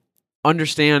like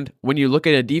understand when you look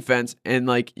at a defense and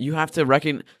like you have to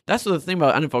recognize. That's the thing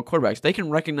about NFL quarterbacks. They can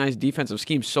recognize defensive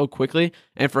schemes so quickly.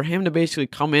 And for him to basically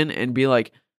come in and be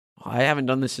like, I haven't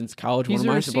done this since college. What am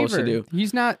I supposed to do?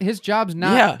 He's not. His job's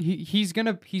not. Yeah.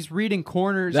 He's reading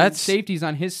corners and safeties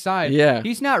on his side. Yeah.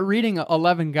 He's not reading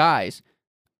 11 guys.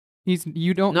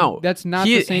 No, that's not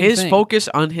the same his thing. Focus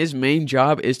on his main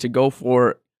job is to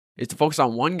focus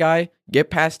on one guy, get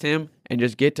past him, and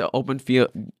just get to open field,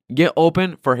 get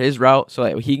open for his route so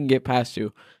that he can get past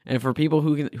you. And for people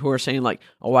who are saying like,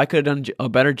 oh, I could have done a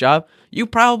better job, you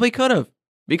probably could have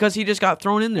because he just got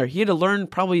thrown in there. He had to learn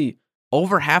probably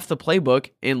over half the playbook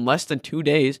in less than 2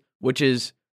 days, which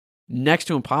is next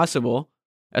to impossible,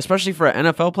 especially for an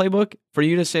NFL playbook. For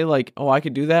you to say like, oh, I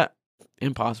could do that,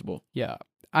 impossible. Yeah.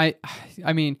 I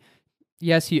mean,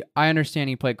 yes, I understand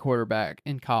he played quarterback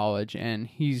in college and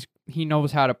he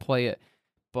knows how to play it.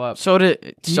 But so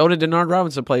did Denard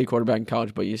Robinson play quarterback in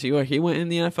college, but you see where he went in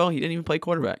the NFL, he didn't even play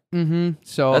quarterback. Mm-hmm.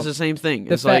 So that's the same thing.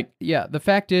 The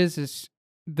fact is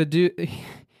the dude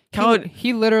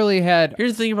he literally had.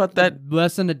 Here's the thing about that: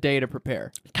 less than a day to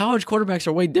prepare. College quarterbacks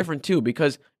are way different too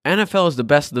because NFL is the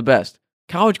best of the best.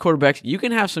 College quarterbacks, you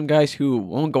can have some guys who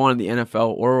won't go on to the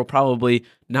NFL or will probably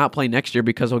not play next year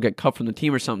because they'll get cut from the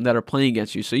team or something that are playing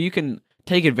against you. So you can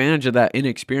take advantage of that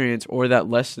inexperience or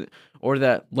that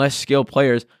less skilled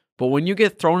players. But when you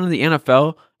get thrown in the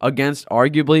NFL against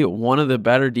arguably one of the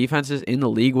better defenses in the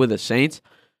league with the Saints,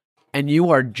 and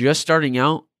you are just starting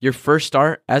out your first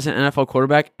start as an NFL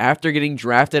quarterback after getting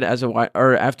drafted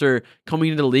after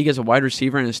coming into the league as a wide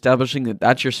receiver and establishing that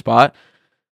that's your spot.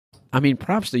 I mean,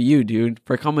 props to you, dude,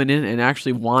 for coming in and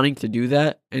actually wanting to do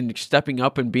that and stepping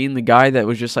up and being the guy that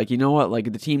was just like, you know what,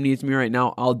 like the team needs me right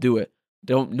now, I'll do it.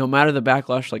 No matter the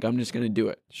backlash, like I'm just gonna do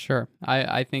it. Sure,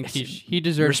 I think he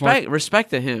deserves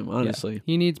respect to him. Honestly, yeah,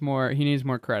 he needs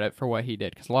more credit for what he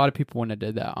did because a lot of people wouldn't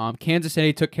have did that. Kansas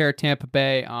City took care of Tampa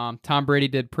Bay. Tom Brady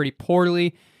did pretty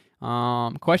poorly.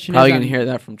 Question probably gonna hear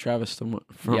that from Travis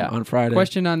on Friday.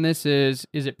 Question on this is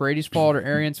it Brady's fault or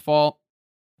Arians' fault?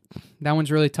 That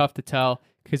one's really tough to tell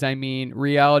because, I mean,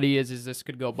 reality is this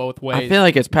could go both ways. I feel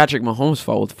like it's Patrick Mahomes'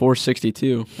 fault with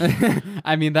 462.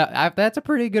 I mean, that's a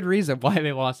pretty good reason why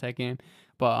they lost that game.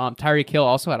 But Tyreek Hill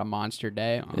also had a monster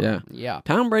day. Yeah.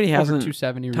 Tom Brady hasn't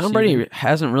 270 Tom Brady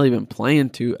hasn't really been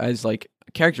playing as like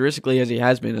characteristically as he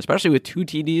has been, especially with 2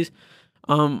 TDs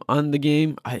on the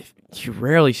game. You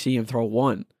rarely see him throw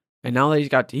one. And now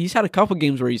that he's had a couple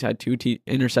games where he's had 2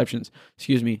 interceptions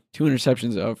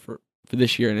for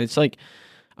this year, and it's like,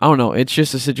 I don't know, it's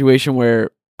just a situation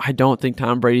where I don't think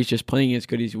Tom Brady's just playing as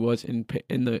good as he was in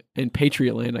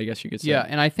Patriot land, I guess you could say. Yeah,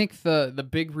 and I think the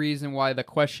big reason why the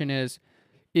question is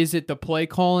it the play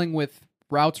calling with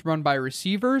routes run by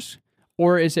receivers,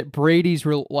 or is it Brady's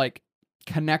real like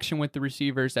connection with the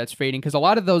receivers that's fading? Because a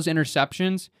lot of those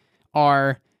interceptions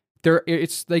are there.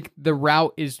 It's like the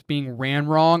route is being ran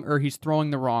wrong, or he's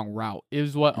throwing the wrong route.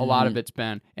 Is what a lot of it's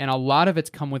been, and a lot of it's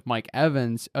come with Mike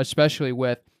Evans, especially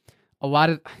with a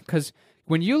lot of because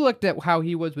when you looked at how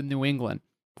he was with New England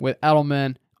with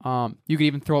Edelman, you could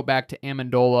even throw it back to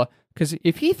Amendola because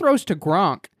if he throws to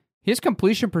Gronk, his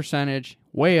completion percentage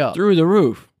way up through the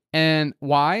roof. And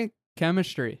why?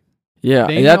 Chemistry. Yeah,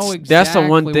 that's the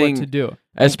one thing what to do,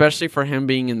 especially for him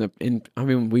being in. I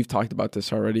mean, we've talked about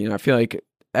this already, and I feel like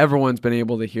everyone's been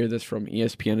able to hear this from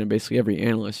ESPN and basically every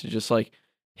analyst. It's just like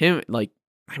him, like,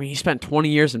 I mean, he spent 20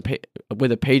 years with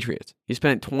the Patriots. He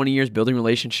spent 20 years building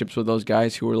relationships with those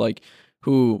guys who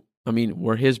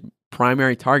were his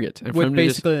primary targets. And with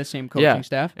basically the same coaching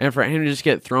staff. And for him to just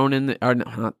get thrown in, or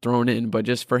not thrown in, but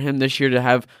just for him this year to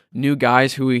have new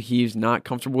guys who he's not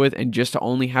comfortable with and just to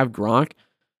only have Gronk,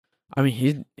 I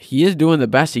mean, he is doing the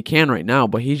best he can right now,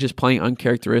 but he's just playing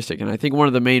uncharacteristic. And I think one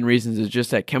of the main reasons is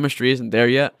just that chemistry isn't there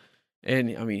yet.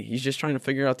 And, I mean, he's just trying to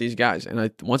figure out these guys.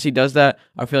 And once he does that,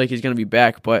 I feel like he's going to be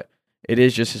back. But it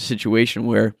is just a situation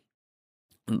where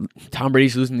Tom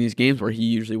Brady's losing these games where he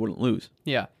usually wouldn't lose.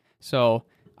 Yeah. So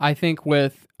I think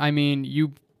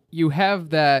you have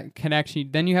that connection.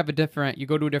 Then you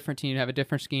go to a different team, have a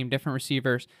different scheme, different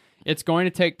receivers. It's going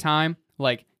to take time.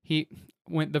 Like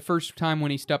the first time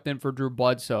when he stepped in for Drew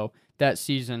Bledsoe that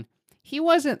season, he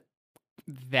wasn't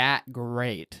that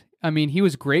great. I mean, he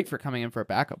was great for coming in for a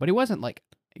backup, but he wasn't like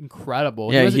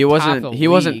incredible. Yeah, he wasn't. He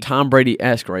wasn't Tom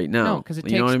Brady-esque right now. No, because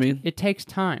you know what I mean. It takes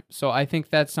time. So I think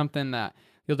that's something that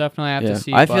you'll definitely have to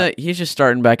see. I feel like he's just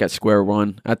starting back at square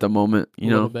one at the moment. You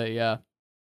know, a little bit, yeah.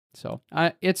 So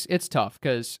it's tough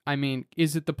because, I mean,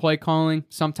 is it the play calling?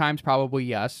 Sometimes probably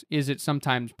yes. Is it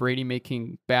sometimes Brady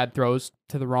making bad throws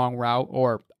to the wrong route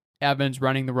or Evans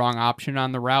running the wrong option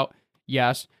on the route?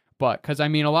 Yes. But because, I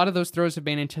mean, a lot of those throws have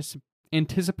been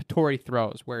anticipatory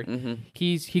throws where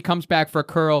he comes back for a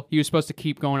curl. He was supposed to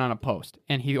keep going on a post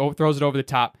and he throws it over the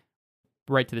top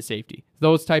right to the safety.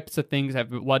 Those types of things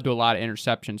have led to a lot of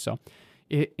interceptions. So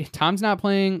Tom's not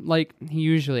playing like he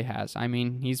usually has. I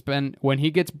mean, when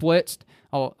he gets blitzed,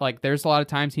 like there's a lot of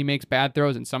times he makes bad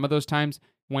throws, and some of those times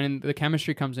when the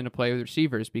chemistry comes into play with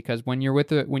receivers, because when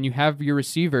you have your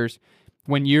receivers,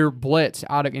 when you're blitzed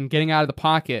and getting out of the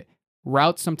pocket,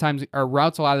 routes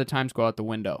a lot of the times go out the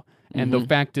window. And the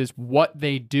fact is, what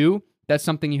they do, that's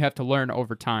something you have to learn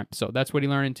over time. So that's what he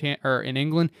learned in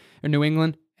England or New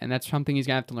England, and that's something he's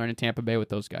gonna have to learn in Tampa Bay with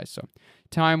those guys. So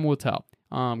time will tell.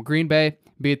 Green Bay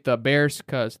beat the Bears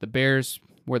because the Bears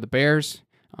were the Bears.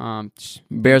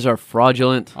 Bears are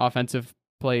fraudulent. Offensive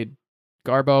played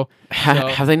Garbo.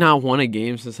 Have they not won a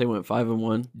game since they went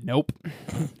 5-1? Nope.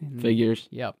 Figures.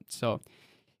 Yep. So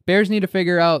Bears need to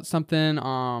figure out something.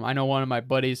 I know one of my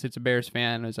buddies that's a Bears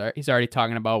fan. He's already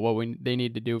talking about what they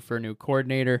need to do for a new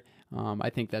coordinator. I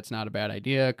think that's not a bad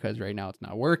idea because right now it's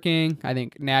not working. I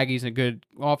think Nagy's a good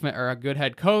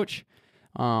head coach.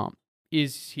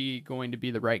 Is he going to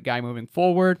be the right guy moving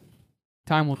forward?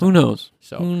 Time will tell. Who knows?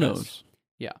 So who knows?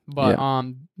 Yeah, but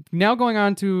now going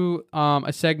on to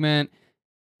a segment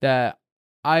that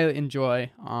I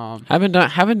enjoy. Haven't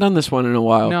done this one in a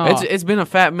while. No. It's been a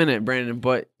fat minute, Brandon.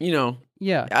 But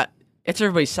yeah, it's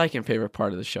everybody's second favorite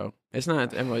part of the show. It's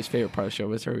not everybody's favorite part of the show,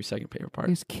 but it's everybody's second favorite part.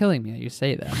 It's killing me that you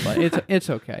say that, but it's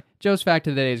okay. Joe's fact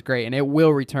of the day is great, and it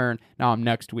will return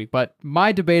next week. But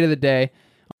my debate of the day.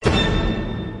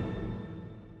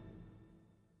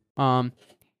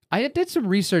 I did some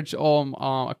research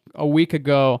a week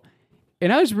ago,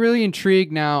 and I was really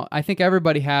intrigued. Now, I think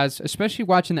everybody has, especially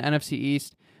watching the NFC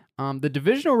East. The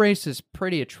divisional race is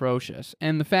pretty atrocious,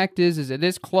 and the fact is it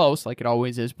is close, like it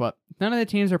always is, but none of the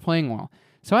teams are playing well.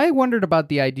 So I wondered about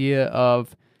the idea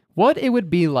of what it would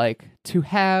be like to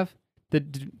have the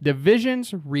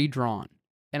divisions redrawn,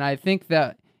 and I think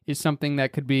that is something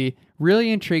that could be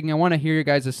really intriguing. I want to hear your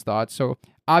guys' thoughts. So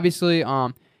obviously,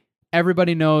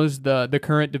 everybody knows the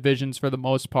current divisions for the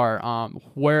most part,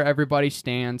 where everybody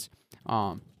stands.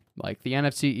 Like the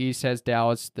NFC East has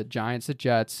Dallas, the Giants, the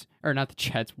Jets, or not the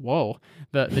Jets. Whoa,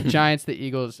 the Giants, the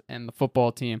Eagles, and the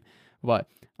football team. But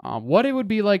what it would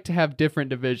be like to have different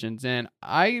divisions, and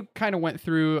I kind of went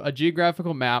through a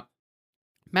geographical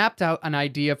mapped out an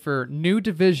idea for new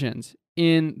divisions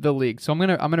in the league. So I'm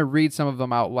gonna read some of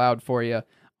them out loud for you,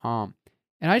 and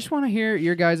I just want to hear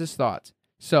your guys' thoughts.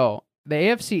 So the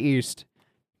AFC East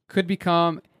could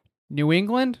become New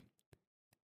England,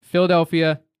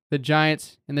 Philadelphia, the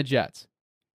Giants, and the Jets.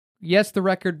 Yes, the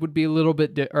record would be a little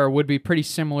bit, would be pretty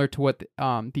similar to what the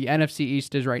NFC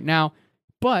East is right now,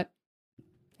 but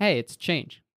hey, it's a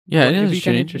change. Yeah, it is a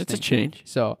change. It's a change.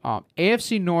 So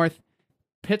AFC North,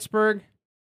 Pittsburgh,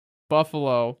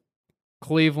 Buffalo,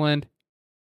 Cleveland,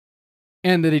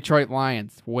 and the Detroit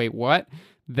Lions. Wait, what?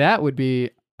 That would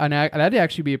be that'd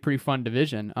actually be a pretty fun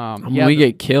division. We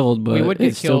get killed, but we would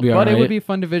get killed, but it would be a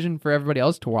fun division for everybody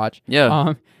else to watch.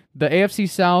 Yeah. The AFC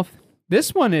South.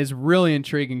 This one is really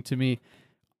intriguing to me.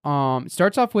 It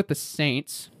starts off with the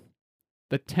Saints,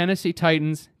 the Tennessee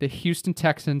Titans, the Houston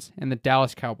Texans, and the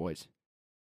Dallas Cowboys.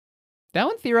 That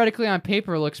one theoretically on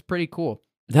paper looks pretty cool.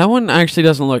 That one actually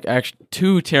doesn't look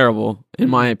too terrible, in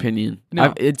my opinion.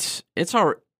 No. It's all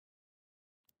right.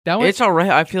 That one, it's all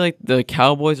right. I feel like the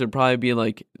Cowboys would probably be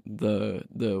like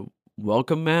the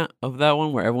welcome mat of that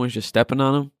one, where everyone's just stepping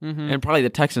on them, and probably the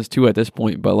Texans too at this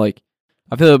point. But like,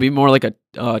 I feel it would be more like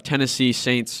a Tennessee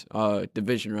Saints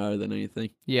division rather than anything.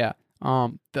 Yeah.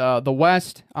 The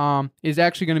West is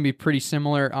actually going to be pretty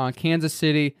similar. Kansas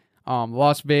City,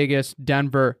 Las Vegas,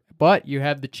 Denver, but you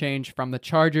have the change from the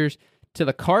Chargers to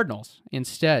the Cardinals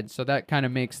instead. So that kind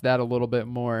of makes that a little bit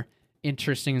more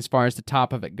interesting as far as the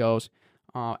top of it goes.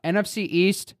 NFC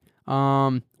East,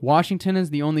 Washington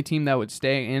is the only team that would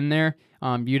stay in there.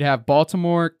 You'd have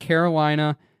Baltimore,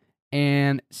 Carolina,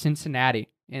 and Cincinnati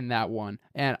in that one.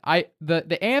 And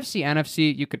the AFC,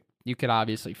 NFC, you could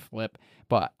obviously flip,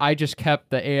 but I just kept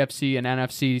the AFC and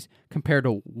NFCs compared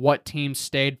to what teams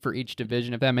stayed for each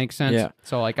division, if that makes sense. Yeah.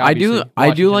 So like I do like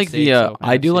Washington State, the so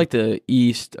NFC. like the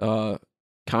East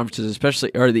conferences,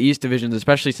 especially or the East divisions,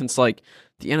 especially since like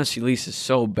the NFC East is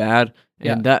so bad,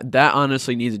 and that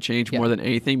honestly needs to change more than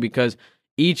anything because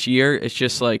each year it's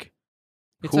just like.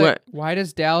 It's like, why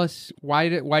does Dallas? Why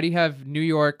do you have New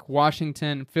York,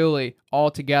 Washington, Philly all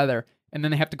together, and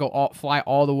then they have to fly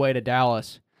all the way to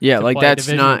Dallas? Yeah, like that's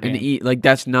not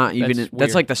that's not even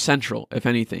that's like the Central, if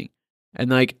anything, and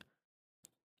like,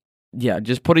 yeah,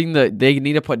 just putting they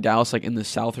need to put Dallas like in the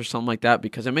South or something like that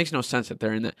because it makes no sense that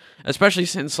they're in that, especially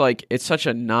since like it's such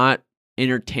a not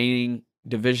entertaining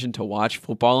division to watch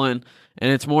football in,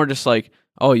 and it's more just like,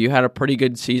 oh, you had a pretty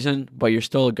good season, but you're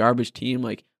still a garbage team,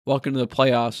 like. Welcome to the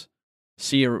playoffs.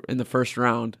 See you in the first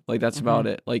round. Like that's about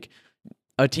it. Like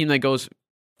a team that goes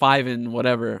 5 and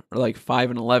whatever, or like 5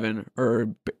 and 11,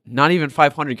 or not even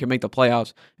 500 can make the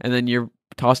playoffs, and then you're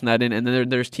tossing that in. And then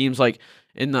there's teams like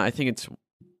in the I think it's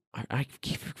I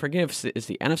forget if it's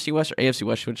the NFC West or AFC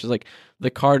West, which is like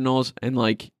the Cardinals and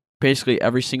like basically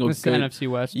every single it's the NFC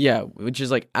West. Yeah, which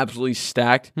is like absolutely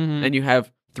stacked. And you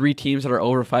have 3 teams that are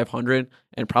over 500,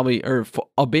 and probably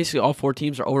basically all 4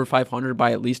 teams are over 500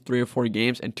 by at least 3 or 4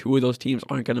 games, and 2 of those teams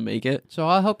aren't going to make it. So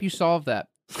I'll help you solve that.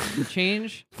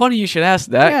 Change. Funny you should ask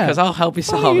that because I'll help you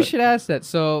solve it. Funny you should ask that.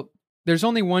 So there's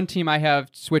only one team I have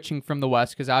switching from the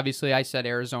West because obviously I said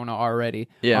Arizona already.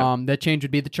 Yeah. That change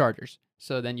would be the Chargers.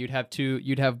 So then you'd have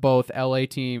You'd have both LA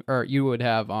team, or you would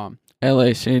have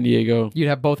LA, San Diego. You'd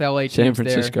have both LA teams San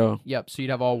Francisco. There. Yep. So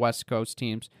you'd have all West Coast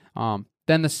teams.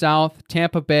 Then the South,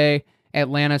 Tampa Bay,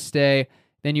 Atlanta stay.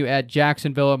 Then you add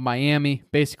Jacksonville and Miami.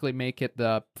 Basically make it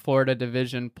the Florida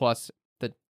division plus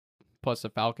the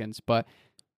Falcons. But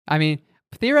I mean,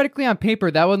 theoretically on paper,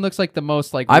 that one looks like the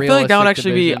most like. I feel like that would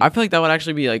actually be. I feel like that would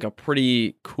actually be like a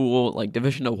pretty cool like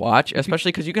division to watch,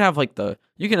 especially because you can have like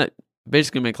you can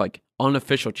basically make like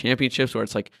unofficial championships where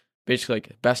it's like basically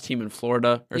like best team in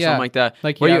Florida or something like that,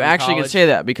 like where you actually can say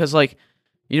that because like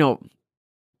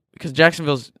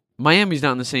because Miami's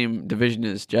not in the same division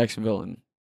as Jacksonville and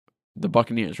the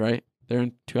Buccaneers, right? They're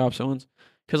in 2 opposite ones.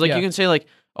 Because you can say like,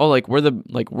 oh, like we're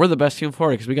the best team in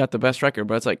Florida because we got the best record,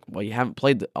 but it's like, well, you haven't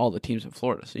played all the teams in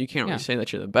Florida, so you can't really say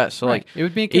that you're the best. So like, it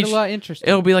would make it a lot interesting.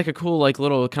 It'll be like a cool like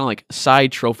little kind of like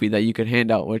side trophy that you could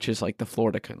hand out, which is like the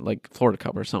Florida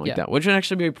Cup or something like that, which would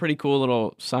actually be a pretty cool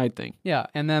little side thing. Yeah,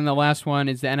 and then the last one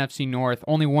is the NFC North.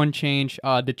 Only one change.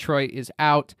 Detroit is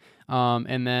out.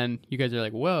 And then you guys are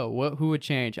like, whoa, who would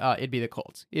change? It'd be the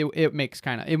Colts. It makes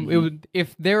kind of it would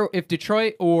if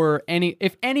Detroit or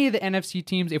if any of the NFC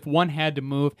teams, if one had to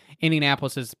move,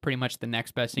 Indianapolis is pretty much the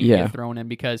next best thing to get thrown in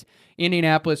because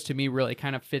Indianapolis to me really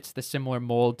kind of fits the similar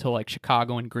mold to like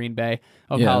Chicago and Green Bay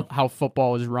of how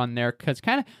football is run there. Because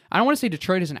kind of I don't want to say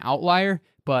Detroit is an outlier,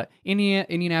 but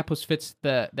Indianapolis fits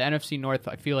the NFC North.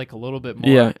 I feel like a little bit more.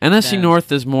 Yeah, NFC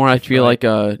North is more. I feel like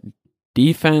a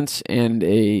defense and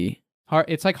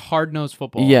it's like hard-nosed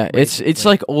football. Yeah, it's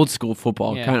like old school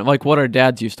football, kind of like what our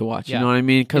dads used to watch. You know what I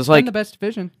mean? Because like the best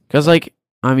division. Because like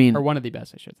I mean, or one of the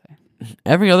best, I should say.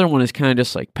 Every other one is kind of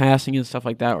just like passing and stuff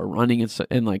like that, or running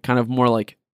and like kind of more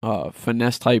like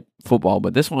finesse type football.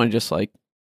 But this one is just like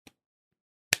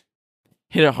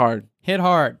hit it hard. Hit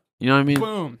hard. You know what I mean?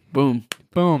 Boom. Boom.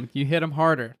 Boom. You hit them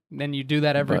harder. Then you do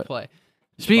that every play.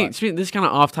 Speaking, this is kind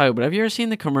of off topic, but have you ever seen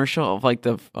the commercial of like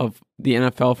the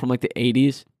NFL from like the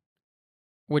 80s?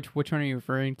 Which one are you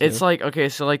referring to? It's like, okay,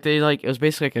 so like they like it was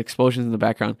basically like explosions in the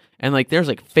background, and like there's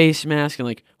like face masks and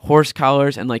like horse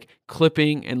collars and like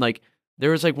clipping, and like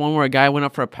there was like one where a guy went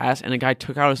up for a pass and a guy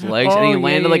took out his legs and he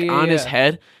landed on his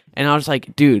head, and I was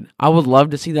like, dude, I would love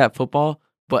to see that football,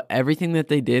 but everything that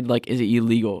they did like is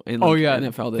illegal in like, the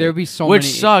NFL. There'd be so which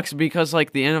many, sucks because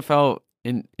like the NFL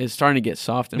is starting to get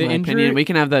soft in my opinion. We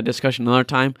can have that discussion another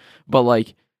time, but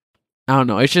like. I don't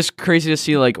know. It's just crazy to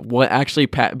see like what actually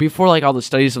before like all the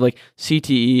studies of like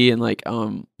CTE and like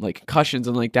concussions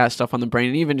and like that stuff on the brain,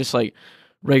 and even just like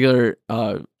regular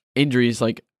injuries,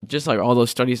 like just like all those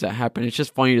studies that happen. It's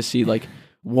just funny to see like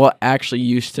what actually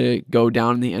used to go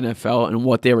down in the NFL and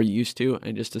what they were used to,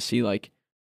 and just to see like,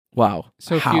 wow,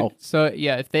 so how?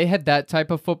 If they had that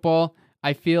type of football,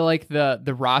 I feel like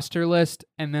the roster list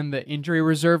and then the injury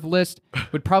reserve list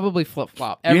would probably flip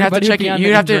flop. You have to check.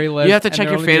 You have to check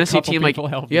your fantasy team. Like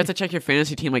you have to check your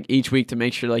fantasy team like each week to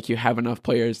make sure like you have enough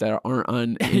players that aren't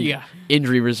on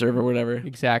injury reserve or whatever.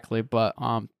 Exactly, but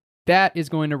that is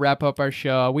going to wrap up our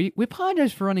show. We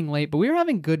apologize for running late, but we were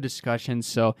having good discussions.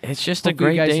 So it's just a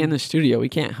great day in the studio. We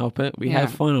can't help it. We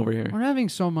have fun over here. We're having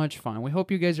so much fun. We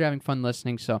hope you guys are having fun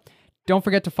listening. So don't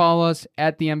forget to follow us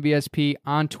at the MVSP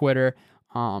on Twitter.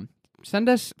 send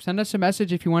us a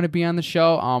message if you want to be on the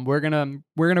show. We're gonna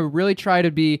really try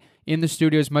to be in the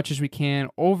studio as much as we can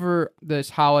over this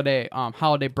holiday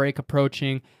break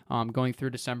approaching, going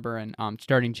through December and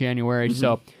starting January. Mm-hmm.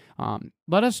 So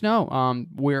let us know.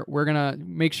 We're gonna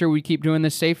make sure we keep doing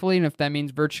this safely, and if that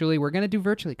means virtually, we're gonna do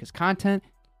virtually because content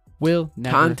will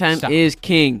never Content stop. is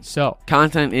king. So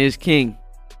Content is king.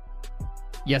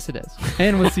 yes, it is.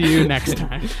 And we'll see you next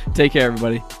time. Take care,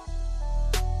 everybody.